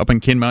 up in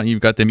Kin Mountain,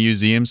 you've got the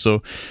museum.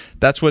 So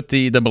that's what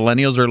the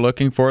millennials are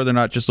looking for. They're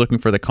not just looking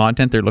for the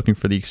content. They're looking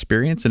for the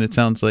experience. And it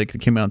sounds like the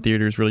Kin Mountain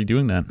Theater is really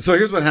doing that. So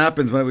here's what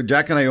happens. When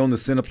Jack and I own the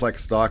Cineplex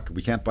stock,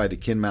 we can't buy the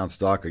Kin Mountain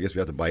stock. I guess we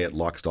have to buy it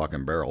lock, stock,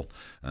 and barrel.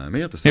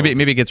 Maybe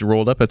it gets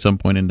rolled up at some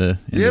point into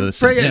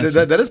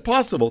the that is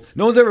possible.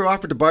 No one's ever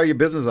offered to buy your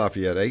business off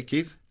you yet, eh,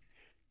 Keith?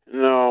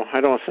 No,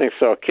 I don't think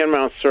so. Kin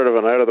Mountain's sort of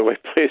an out-of-the-way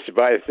place to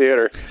buy a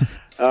theater.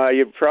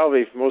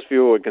 Most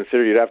people would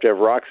consider you'd have to have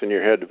rocks in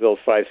your head to build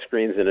 5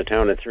 screens in a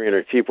town of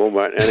 300 people.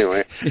 But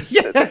anyway,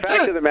 The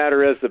fact of the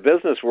matter is the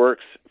business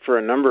works for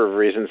a number of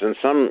reasons, and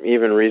some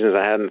even reasons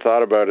I hadn't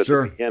thought about at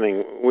the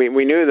beginning.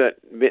 We knew that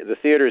the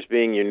theaters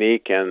being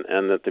unique and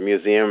that the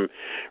museum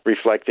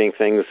reflecting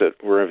things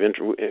that were of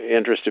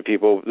interest to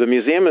people. The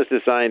museum is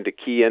designed to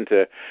key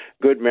into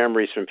good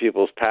memories from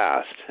people's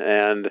past,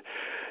 and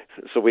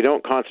so we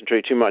don't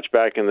concentrate too much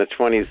back in the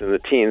 20s and the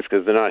teens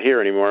because they're not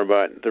here anymore,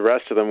 but the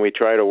rest of them we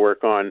try to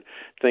work on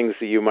things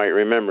that you might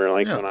remember,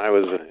 like when I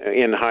was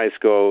in high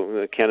school,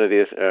 the Kennedy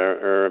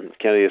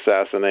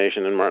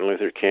assassination and Martin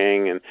Luther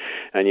King,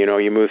 and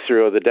you move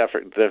through the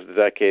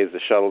decades, the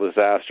shuttle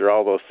disaster,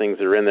 all those things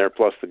are in there,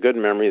 plus the good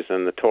memories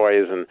and the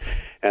toys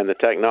and the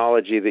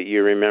technology that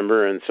you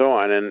remember and so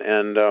on,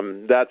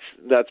 and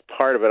that's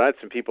part of it. I had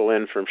some people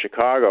in from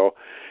Chicago,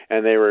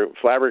 and they were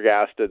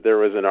flabbergasted. There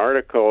was a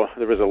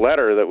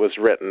letter that was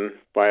written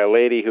by a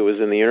lady who was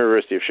in the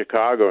University of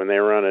Chicago, and they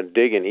were on a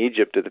dig in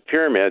Egypt to the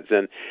pyramids,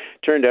 and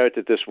it turned out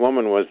that this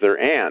woman was their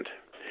aunt.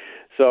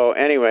 So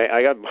anyway,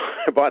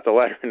 I bought the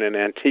letter in an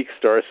antique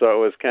store, so it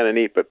was kind of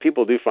neat. But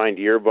people do find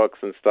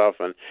yearbooks and stuff,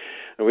 and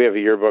we have a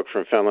yearbook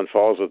from Fenelon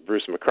Falls with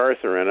Bruce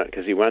MacArthur in it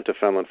because he went to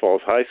Fenelon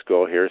Falls High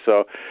School here.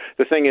 So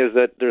the thing is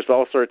that there's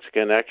all sorts of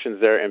connections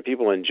there, and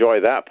people enjoy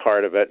that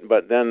part of it.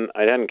 But then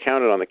I hadn't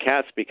counted on the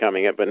cats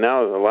becoming it. But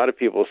now a lot of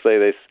people say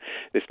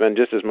they spend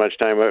just as much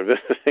time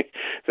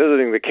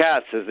visiting the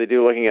cats as they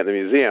do looking at the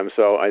museum.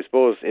 So I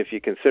suppose if you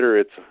consider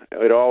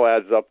it all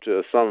adds up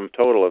to some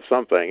total of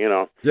something,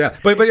 Yeah,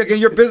 but again,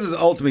 your business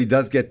ultimately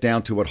does get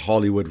down to what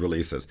Hollywood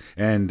releases.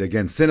 And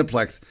again,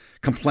 Cineplex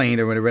complained,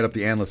 and when I read up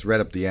the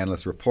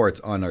analyst reports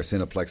on our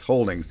Cineplex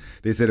holdings,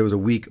 they said it was a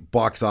weak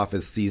box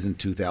office season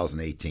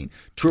 2018.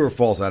 True or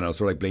false? I don't know.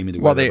 Sort of like blaming the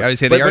weather. I would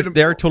say they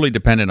are totally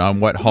dependent on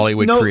what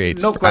Hollywood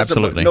creates. No question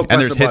absolutely. No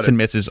question and there's hits and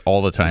misses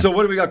all the time. So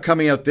what do we got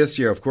coming out this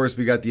year? Of course,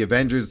 we got the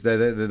Avengers.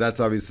 That's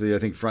obviously, I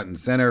think, front and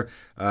center.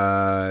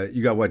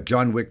 You got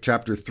John Wick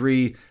Chapter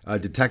 3,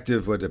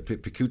 Detective,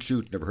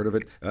 Pikachu, never heard of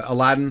it,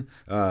 Aladdin,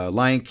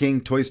 Lion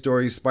King, Toy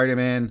Story,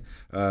 Spider-Man,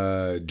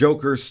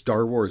 Joker,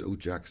 Star Wars. Oh,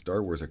 Jack,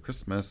 Star Wars at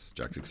Christmas.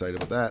 Jack's excited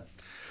about that.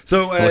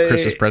 So,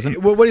 Christmas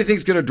present. What do you think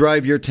is going to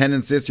drive your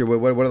attendance this year?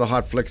 What are the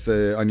hot flicks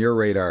on your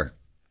radar?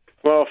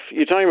 Well,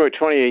 you're talking about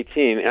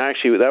 2018.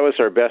 Actually, that was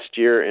our best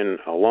year in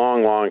a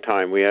long, long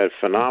time. We had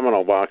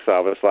phenomenal box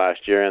office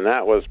last year, and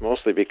that was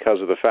mostly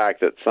because of the fact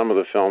that some of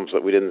the films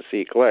that we didn't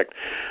see clicked.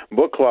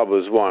 Book Club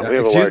was one.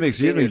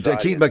 Excuse me.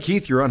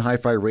 Keith, you were on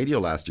Hi-Fi Radio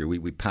last year.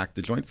 We packed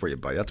the joint for you,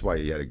 buddy. That's why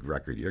you had a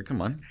record year.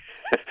 Come on.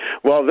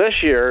 Well, this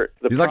year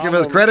he's not giving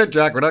us credit,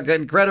 Jack. We're not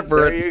getting credit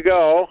for it. There you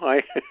go.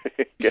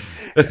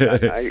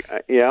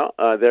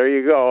 There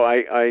you go.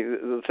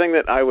 The thing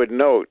that I would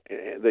note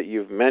that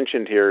you've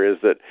mentioned here is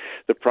that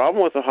the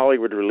problem with the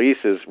Hollywood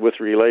releases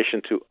with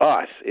relation to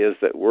us is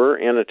that we're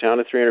in a town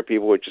of 300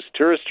 people, which is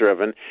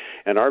tourist-driven,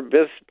 and our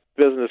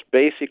business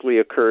basically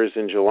occurs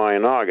in July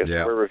and August.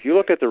 Yeah. Where if you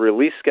look at the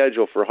release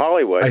schedule for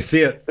Hollywood, I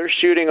see it. They're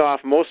shooting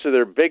off most of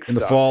their big in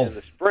stuff the fall, in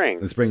the spring.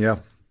 In the spring, yeah.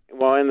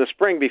 Well, in the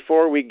spring,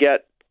 before we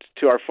get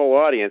to our full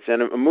audience,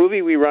 and a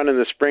movie we run in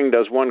the spring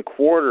does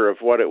 1/4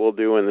 of what it will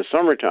do in the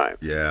summertime.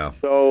 Yeah.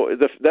 So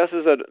this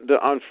is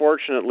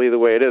unfortunately the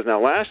way it is. Now,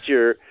 last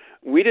year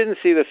we didn't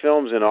see the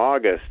films in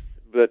August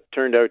that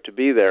turned out to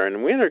be there,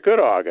 and we had a good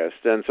August.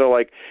 And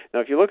so, now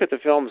if you look at the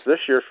films this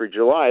year for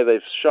July,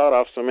 they've shot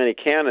off so many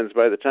cannons.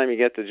 By the time you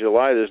get to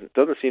July, there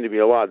doesn't seem to be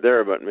a lot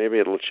there, but maybe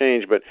it'll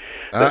change. But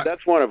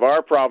that's one of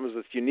our problems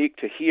that's unique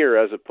to here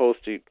as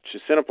opposed to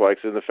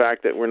Cineplex, is the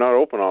fact that we're not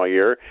open all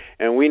year,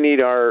 and we need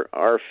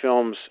our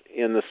films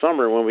in the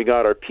summer when we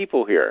got our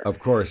people here. Of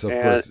course.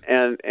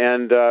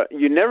 And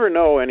you never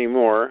know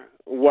anymore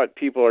what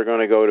people are going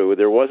to go to.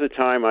 There was a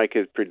time I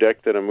could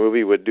predict that a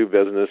movie would do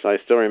business. I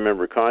still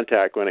remember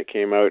Contact when it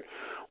came out.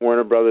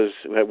 Warner Brothers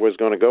was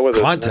going to go with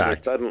it.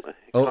 Contact.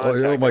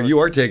 Oh my! You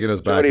are taking us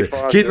back here.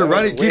 Keith,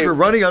 we're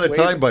running out of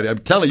time, buddy. I'm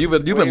telling you,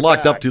 you've been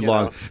locked up too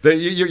long.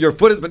 Your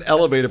foot has been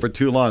elevated for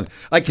too long.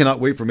 I cannot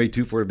wait for May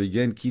 2 to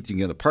begin. Keith, you can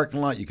get in the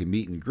parking lot. You can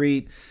meet and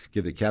greet.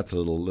 Give the cats a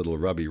little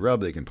rubby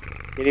rub. They can.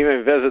 You can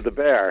even visit the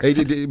bear. Hey,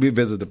 we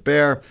visit the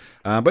bear.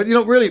 But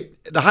really,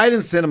 the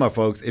Highland Cinema,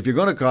 folks. If you're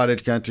going to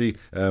cottage country,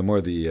 more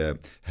the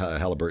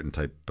Halliburton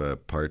type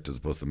part as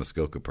opposed to the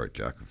Muskoka part,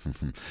 Jack.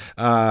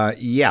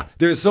 Yeah,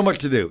 there's so much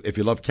to do. If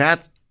you love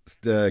cats,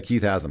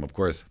 Keith has them, of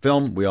course.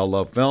 Film, we all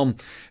love film.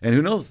 And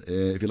who knows,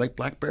 if you like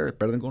Black Bear, it's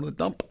better than going to the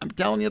dump. I'm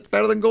telling you, it's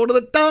better than going to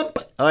the dump.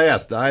 Oh,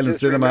 yes, the Highland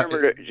Cinema.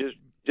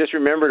 Just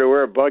remember to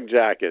wear a bug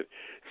jacket.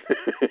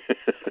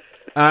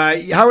 How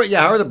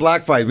are the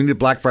black flies? We need a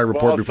black fly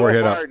report before we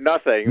head up.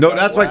 Nothing. No,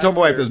 that's why I told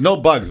my wife there's no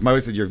bugs. My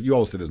wife said you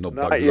always say there's no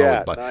bugs. There's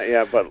always bugs. Not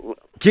yet, but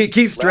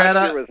Keith Strata,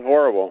 last year was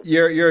horrible.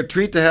 You're a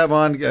treat to have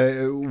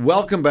on.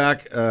 Welcome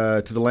back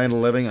to the land of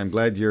living. I'm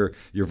glad you're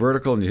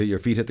vertical and your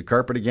feet hit the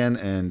carpet again.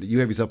 And you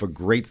have yourself a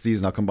great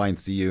season. I'll come by and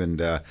see you. And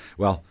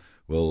we'll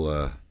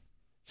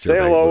say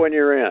hello when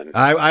you're in.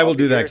 I will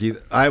do that, Keith.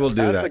 I will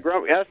do that. And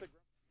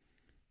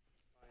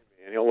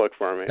he'll look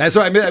for me. That's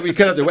what I mean. We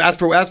cut out. Ask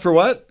for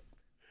what?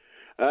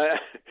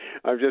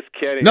 I'm just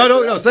kidding.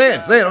 No. Say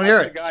it. Don't hear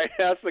it.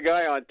 Ask the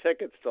guy on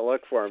tickets to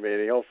look for me,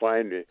 and he'll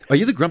find me. Are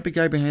you the grumpy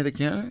guy behind the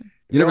counter?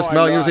 You never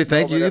smile. You never say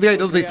thank you. You think I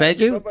don't say thank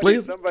you,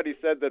 please? Somebody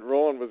said that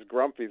Roland was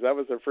grumpy. That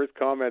was their first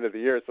comment of the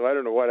year, so I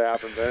don't know what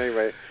happened. But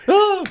anyway.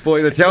 Oh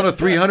boy, the town of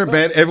 300,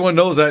 man. Everyone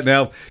knows that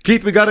now.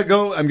 Keith, we gotta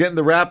go. I'm getting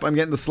the rap. I'm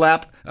getting the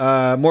slap.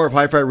 More of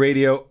Hi-Fi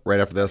Radio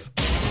right after this.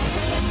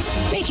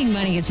 Making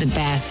money is the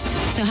best.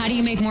 So how do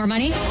you make more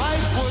money?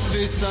 Life would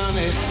be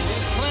sunny.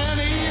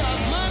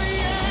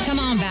 Come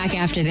on back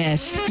after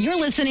this. You're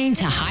listening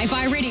to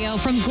Hi-Fi Radio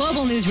from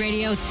Global News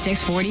Radio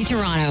 640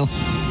 Toronto.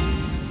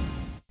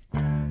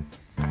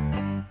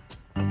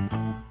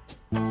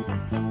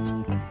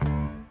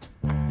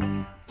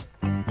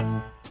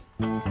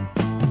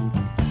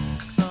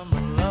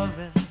 Summer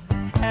loving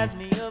had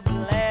me a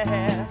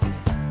blast.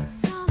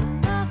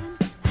 Summer loving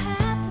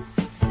happened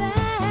so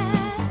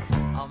fast.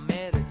 I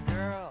met a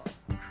girl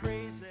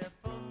crazy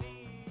for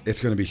me.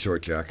 It's going to be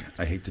short, Jack.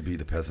 I hate to be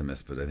the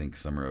pessimist, but I think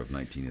summer of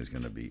 19 is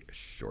going to be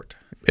short.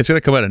 It's going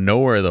to come out of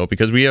nowhere, though,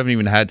 because we haven't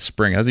even had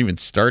spring. It hasn't even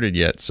started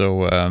yet.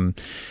 So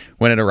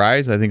when it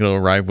arrives, I think it'll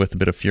arrive with a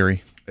bit of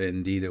fury.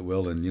 Indeed it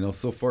will. And,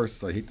 so far,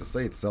 I hate to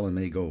say it, selling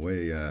may go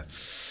away.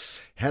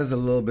 Has a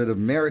little bit of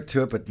merit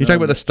to it. But you're talking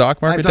about the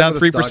stock market down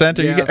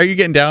 3%? Are you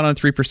getting down on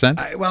 3%?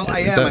 I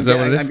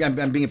am.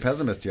 I'm being a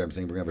pessimist here. I'm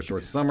saying we're going to have a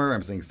short summer.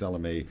 I'm saying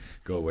selling may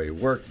go away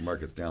work.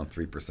 Market's down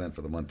 3%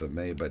 for the month of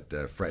May, but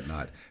fret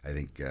not. I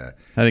think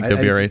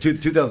they'll be all right.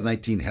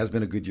 2019 has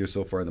been a good year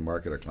so far in the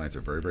market. Our clients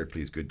are very, very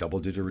pleased. Good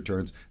double-digit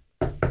returns.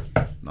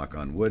 Knock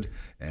on wood.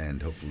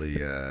 And hopefully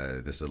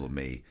this little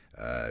May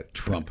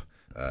Trump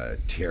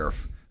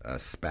tariff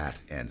spat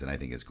ends, and I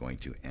think it's going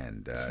to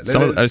end. I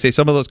would say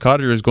some of those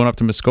cottagers going up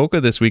to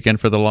Muskoka this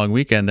weekend for the long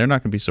weekend, they're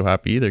not going to be so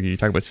happy either. You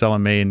talk about sell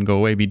in May and go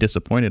away, be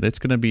disappointed. It's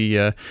going to be,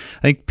 I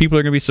think people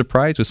are going to be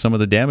surprised with some of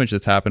the damage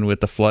that's happened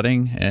with the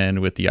flooding and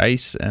with the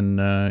ice,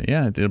 and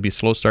it'll be a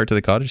slow start to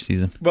the cottage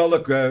season. Well,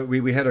 look,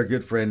 we had our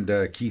good friend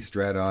Keith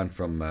Strata on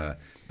from the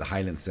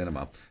Highland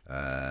Cinema.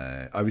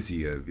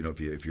 Obviously,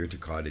 if you're into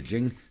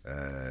cottaging,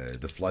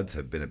 the floods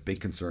have been a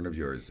big concern of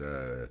yours.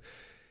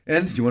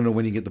 And you want to know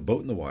when you get the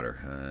boat in the water.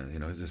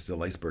 Is there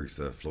still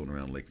icebergs floating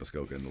around Lake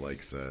Muskoka and the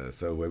lakes?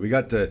 So we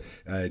got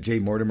Jay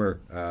Mortimer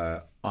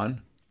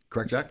on.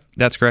 Correct, Jack?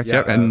 That's correct,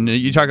 yeah. And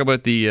you talk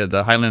about the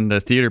Highland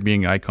Theatre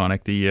being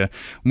iconic. The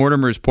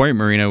Mortimer's Point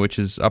Marina, which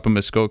is up in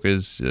Muskoka,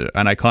 is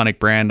an iconic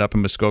brand up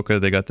in Muskoka.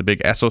 They got the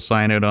big Esso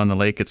sign out on the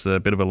lake. It's a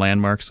bit of a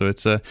landmark. So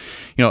it's, that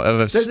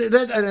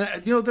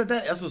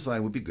Esso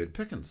sign would be good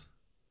pickings.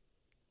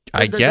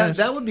 I guess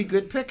that would be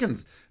good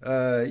pickings.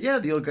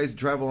 The old guys who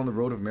travel on the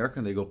road of America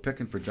and they go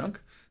picking for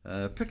junk.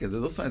 Pickings,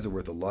 those signs are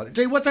worth a lot.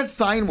 Jay, what's that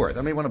sign worth?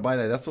 I may want to buy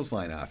that. That's a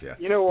sign off you.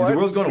 You know what? The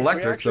world's going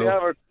electric,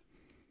 so.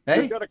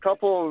 We've got a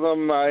couple of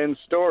them in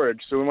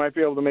storage, so we might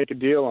be able to make a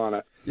deal on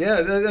it.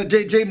 Yeah,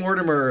 Jay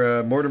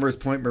Mortimer, Mortimer's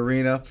Point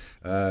Marina,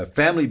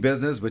 family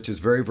business, which is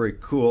very, very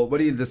cool. What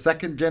are you, the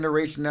second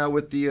generation now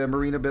with the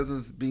marina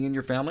business being in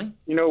your family?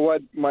 You know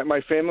what?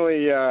 My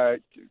family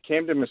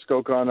came to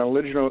Muskoka on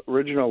an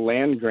original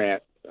land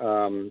grant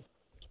from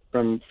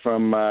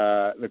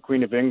the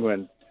Queen of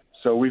England.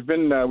 So we've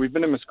been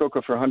in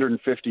Muskoka for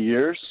 150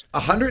 years.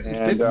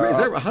 150? Is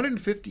that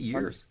 150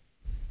 years?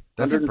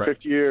 That's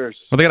 150 years.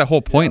 Well, they got a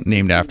whole point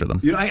named after them.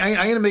 You know, I'm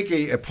going to make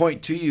a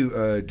point to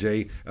you,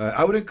 Jay.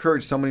 I would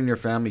encourage someone in your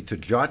family to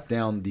jot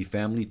down the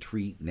family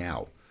tree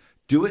now.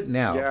 Do it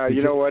now. Yeah,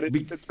 you know what?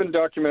 It's been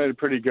documented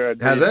pretty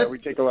good. Has it? We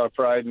take a lot of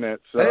pride in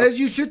it. So. As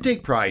you should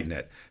take pride in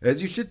it.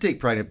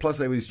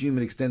 Plus, I would assume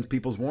it extends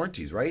people's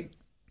warranties, right?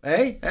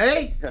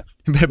 Hey?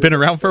 Been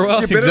around for a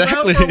while? You've been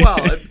exactly. around for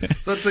a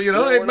while. So you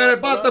know, hey, man, I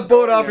bought the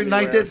boat off in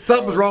 19...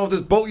 Something was wrong with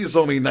this boat you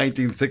sold me in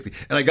 1960,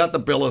 and I got the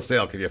bill of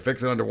sale. Can you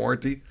fix it under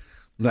warranty?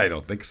 No, I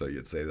don't think so.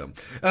 You'd say them.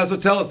 So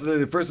tell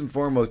us first and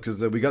foremost,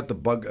 because we got the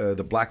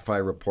black fly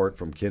report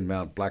from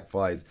Kinmount. Black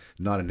fly is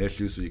not an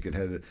issue, so you can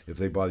head if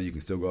they bother. You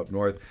can still go up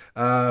north.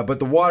 But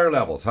the water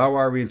levels, how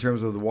are we in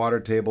terms of the water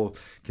table?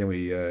 Can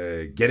we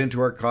get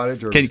into our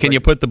cottage? Or can you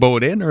put the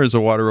boat in, or is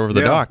the water over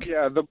the dock?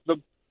 Yeah,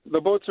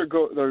 the boats are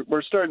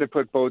we're starting to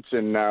put boats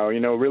in now. You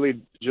know,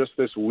 really just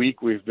this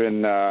week we've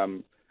been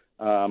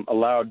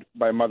allowed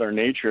by Mother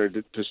Nature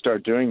to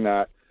start doing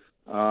that.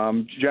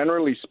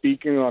 Generally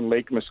speaking, on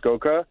Lake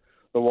Muskoka,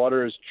 the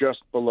water is just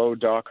below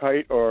dock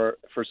height, or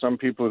for some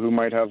people who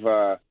might have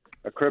a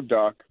crib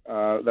dock,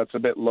 that's a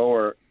bit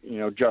lower, you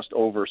know, just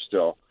over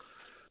still.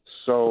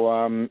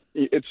 So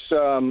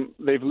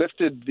they've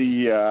lifted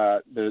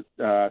the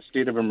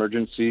state of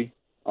emergency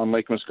on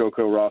Lake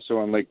Muskoka,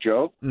 Rosso, and Lake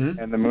Joe,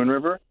 and the Moon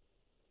River.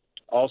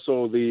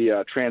 Also,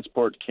 the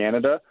Transport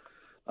Canada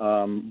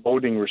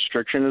boating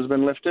restriction has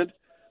been lifted,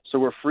 so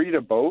we're free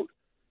to boat.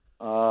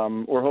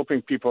 We're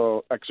hoping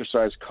people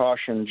exercise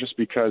caution just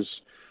because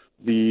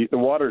the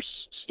water's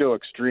still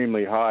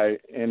extremely high.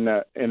 In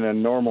a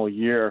normal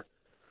year,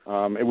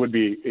 it would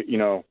be, you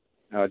know,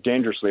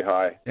 dangerously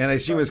high. And I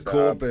assume it's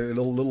cold, a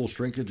little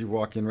shrinkage you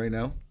walk in right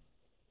now?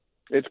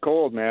 It's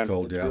cold, man. It's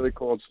cold, yeah. Really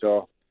cold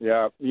still.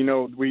 Yeah, you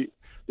know,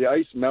 the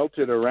ice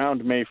melted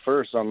around May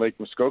 1st on Lake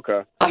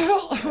Muskoka.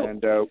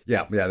 And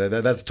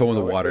that's toe in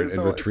the water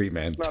and retreat,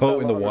 man. Toe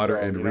in the water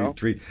and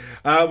retreat.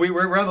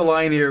 We're on the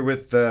line here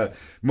with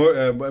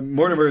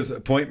Mortimer's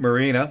Point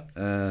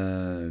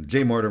Marina.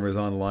 Jay Mortimer is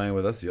on the line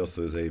with us. He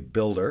also is a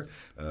builder,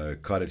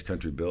 Cottage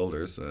Country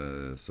Builders.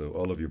 So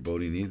all of your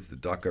boating needs, the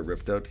dock got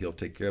ripped out, he'll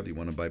take care of it. You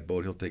want to buy a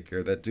boat, he'll take care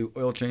of that too.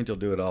 Oil change, he'll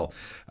do it all.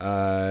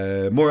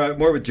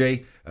 More with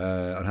Jay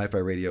on Hi-Fi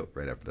Radio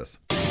right after this.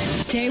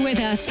 Stay with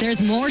us.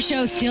 There's more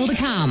shows still to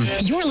come.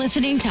 You're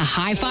listening to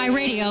Hi-Fi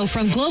Radio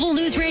from Global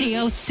News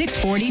Radio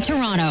 640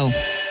 Toronto.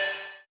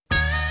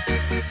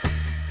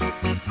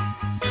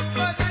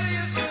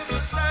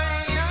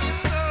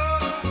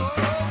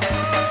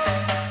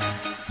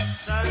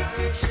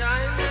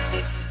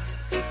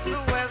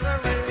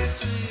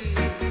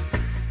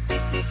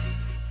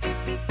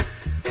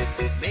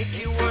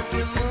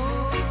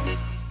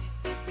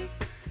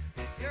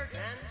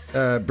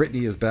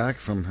 Brittany is back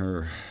from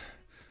her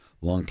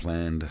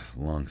long-planned,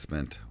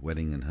 long-spent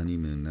wedding and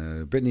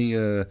honeymoon. Brittany,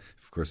 of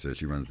course,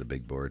 she runs the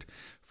big board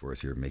for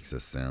us here, makes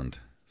us sound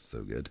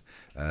so good.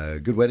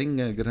 Good wedding,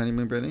 good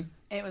honeymoon, Brittany?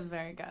 It was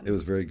very good. It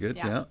was very good,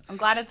 yeah. I'm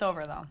glad it's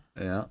over, though.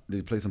 Yeah. Did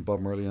you play some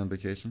Bob Marley on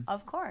vacation?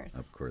 Of course.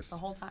 Of course. The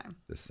whole time.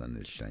 The sun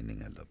is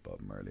shining. I love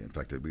Bob Marley. In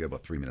fact, we got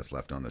about 3 minutes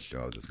left on the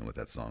show. I was just going to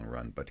let that song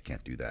run, but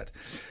can't do that.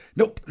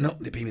 Nope.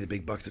 They pay me the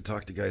big bucks to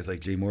talk to guys like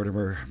Jay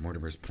Mortimer,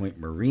 Mortimer's Point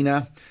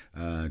Marina.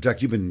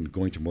 Jack, you've been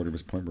going to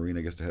Mortimer's Point Marina,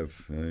 I guess, to have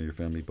your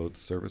family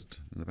boats serviced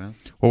in the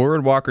past? Well, we're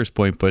in Walker's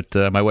Point, but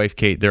my wife,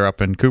 Kate, they're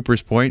up in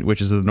Cooper's Point, which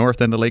is the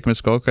north end of Lake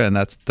Muskoka, and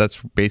that's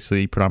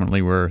basically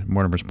predominantly where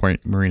Mortimer's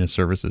Point Marina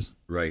services.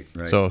 Right.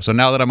 So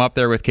now that I'm up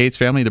there with Kate's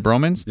family, the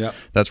Bromans,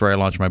 that's where I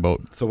launch my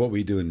boat. So what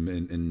we do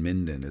in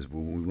Minden is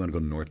when we want to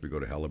go north, we go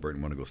to Halliburton.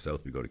 Want to go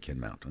south, we go to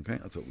Kinmount. Okay,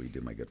 that's what we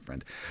do, my good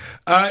friend.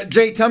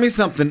 Jay, tell me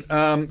something,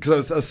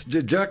 because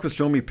Jack was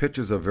showing me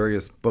pictures of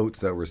various boats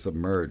that were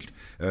submerged.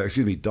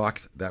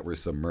 Docks that were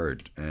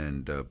submerged,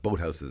 and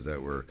boathouses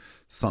that were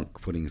sunk,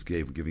 footings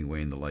giving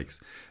way, and the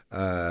likes.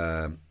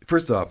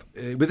 First off,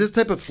 with this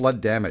type of flood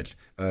damage,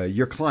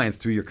 your clients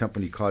through your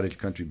company, Cottage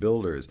Country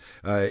Builders,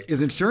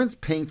 is insurance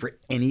paying for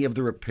any of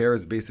the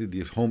repairs?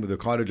 Basically, the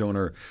cottage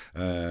owner,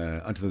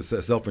 unto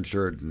the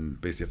self-insured, and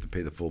basically have to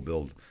pay the full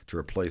bill to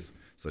replace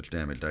such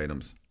damaged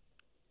items.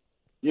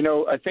 You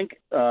know, I think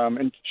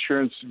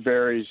insurance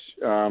varies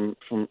from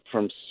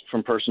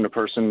person to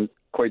person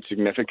quite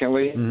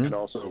significantly, and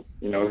also,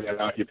 you know, the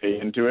amount you pay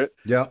into it.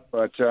 Yeah.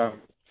 But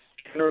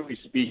generally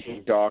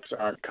speaking, docks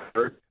aren't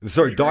covered.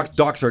 Sorry,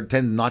 docks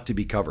tend not to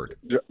be covered.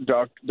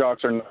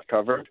 Docks are not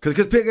covered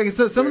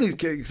because some of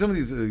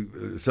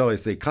these, shall I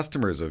say,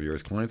 customers of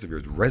yours, clients of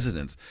yours,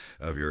 residents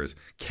of yours,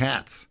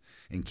 cats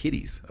and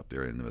kitties up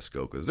there in the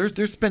Muskoka,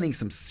 they're spending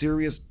some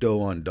serious dough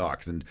on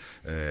docks, and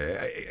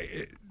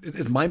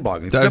it's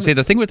mind-boggling. I would say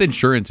the thing with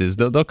insurance is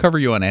they'll cover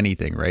you on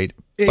anything, right?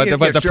 But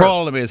the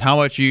problem is how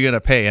much are you going to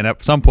pay, and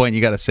at some point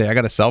you got to say, I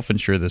got to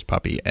self-insure this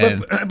puppy.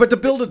 And but to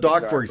build a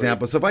dock, for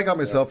example, so if I got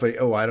myself a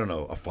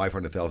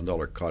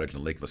 $500,000 cottage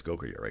in Lake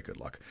Muskoka, yeah, right, good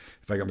luck.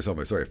 If I got myself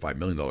a $5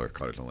 million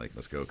cottage in Lake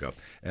Muskoka,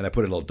 and I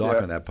put a little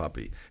dock on that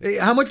puppy,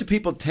 how much do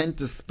people tend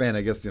to spend?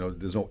 I guess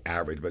there's no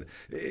average, but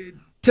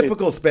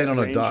typical spend on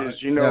a dock.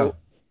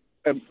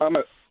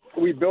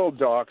 We build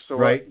docks, so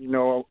right.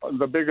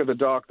 The bigger the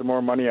dock, the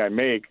more money I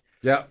make.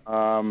 Yeah.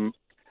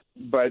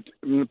 But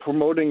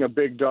promoting a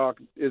big dock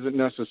isn't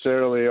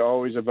necessarily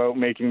always about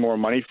making more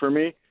money for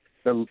me.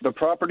 The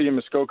property in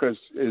Muskoka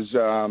is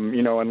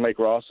and Lake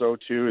Rosso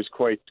too is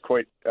quite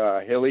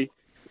hilly,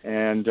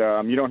 and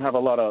you don't have a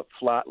lot of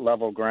flat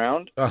level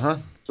ground. Uh-huh.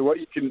 So what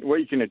you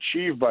can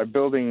achieve by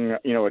building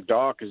a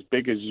dock as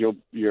big as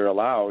you're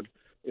allowed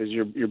is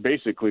you're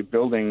basically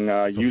building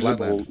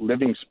usable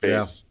living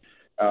space,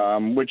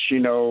 which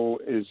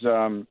is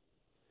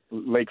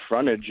lake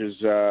frontage is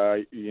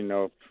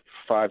 $5,000,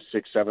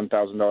 $6,000,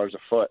 $7,000 a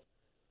foot.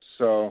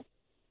 So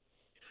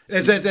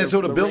and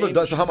so to build a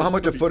dock, so how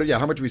much a foot? Yeah,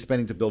 how much are we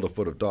spending to build a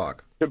foot of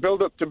dock? To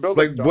build like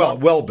a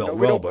dock, well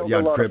built, yeah,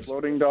 in cribs.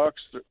 Floating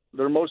docks,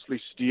 they're mostly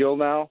steel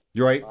now.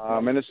 You're right.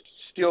 And the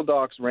steel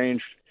docks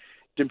range,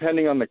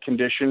 depending on the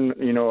condition,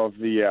 of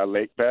the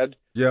lake bed.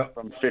 Yeah.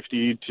 From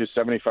 $50 to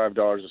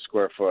 $75 a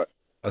square foot.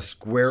 A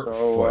square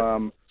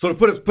foot. So to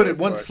put it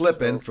one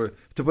slip in to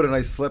put a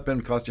nice slip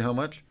in cost you how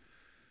much?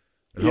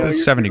 Yeah,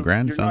 70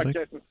 grand sounds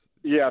like.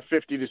 Yeah,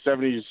 50 to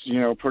 70 is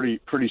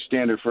pretty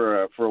standard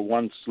for a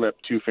one slip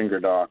 2-finger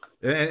dock.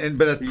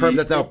 But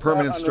that's now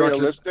permanent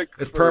structure.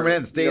 It's permanent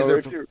and stays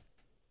there.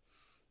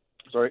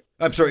 Sorry.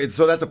 I'm sorry.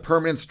 So that's a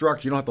permanent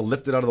structure. You don't have to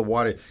lift it out of the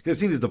water. Because I've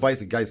seen these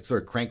devices, guys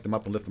sort of crank them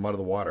up and lift them out of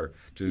the water.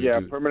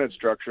 Permanent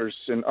structures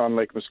on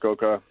Lake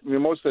Muskoka. I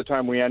mean, most of the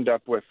time we end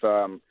up with,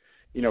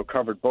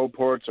 covered boat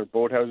ports or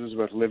boathouses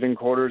with living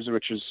quarters,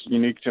 which is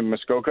unique to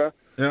Muskoka.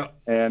 Yeah.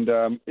 And,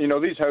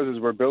 these houses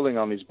we're building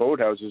on these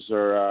boathouses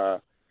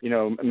are,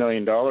 $1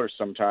 million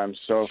sometimes.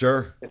 So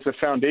sure. It's a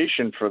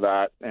foundation for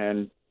that.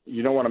 And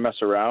you don't want to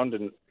mess around.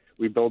 And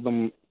we build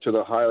them to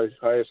the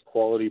highest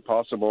quality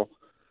possible.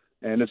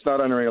 And it's not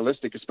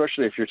unrealistic,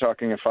 especially if you're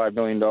talking a $5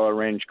 million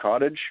range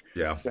cottage.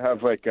 Yeah. To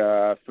have like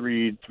a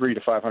 $300,000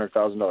 to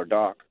 $500,000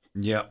 dock.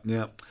 Yeah,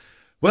 yeah.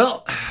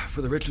 Well,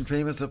 for the rich and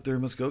famous up there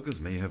in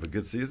Muskokas, may you have a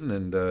good season.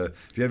 And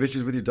if you have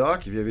issues with your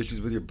dock, if you have issues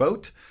with your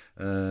boat,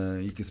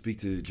 you can speak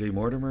to Jay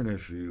Mortimer. And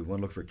if you want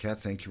to look for a cat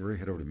sanctuary,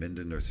 head over to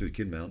Minden or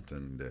Kidmount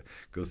and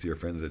go see our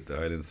friends at the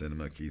Highland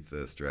Cinema, Keith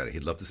Strata.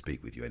 He'd love to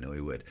speak with you. I know he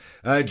would.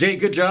 Jay,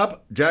 good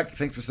job. Jack,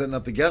 thanks for setting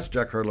up the guest.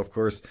 Jack Hartle, of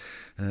course,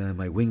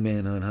 my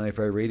wingman on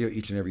Hi-Fi Radio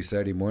each and every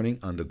Saturday morning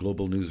on the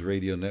Global News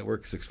Radio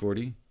Network,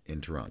 640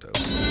 in Toronto.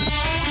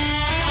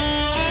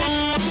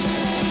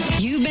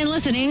 You've been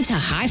listening to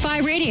Hi-Fi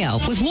Radio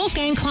with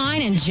Wolfgang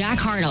Klein and Jack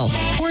Hartle,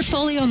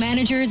 portfolio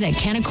managers at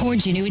Canaccord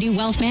Genuity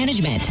Wealth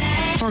Management.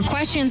 For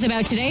questions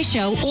about today's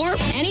show or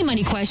any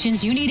money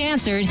questions you need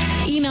answered,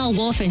 email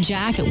Wolf and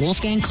Jack at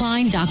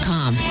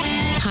wolfgangklein.com.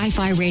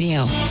 Hi-Fi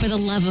Radio, for the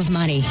love of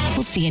money.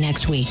 We'll see you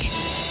next week.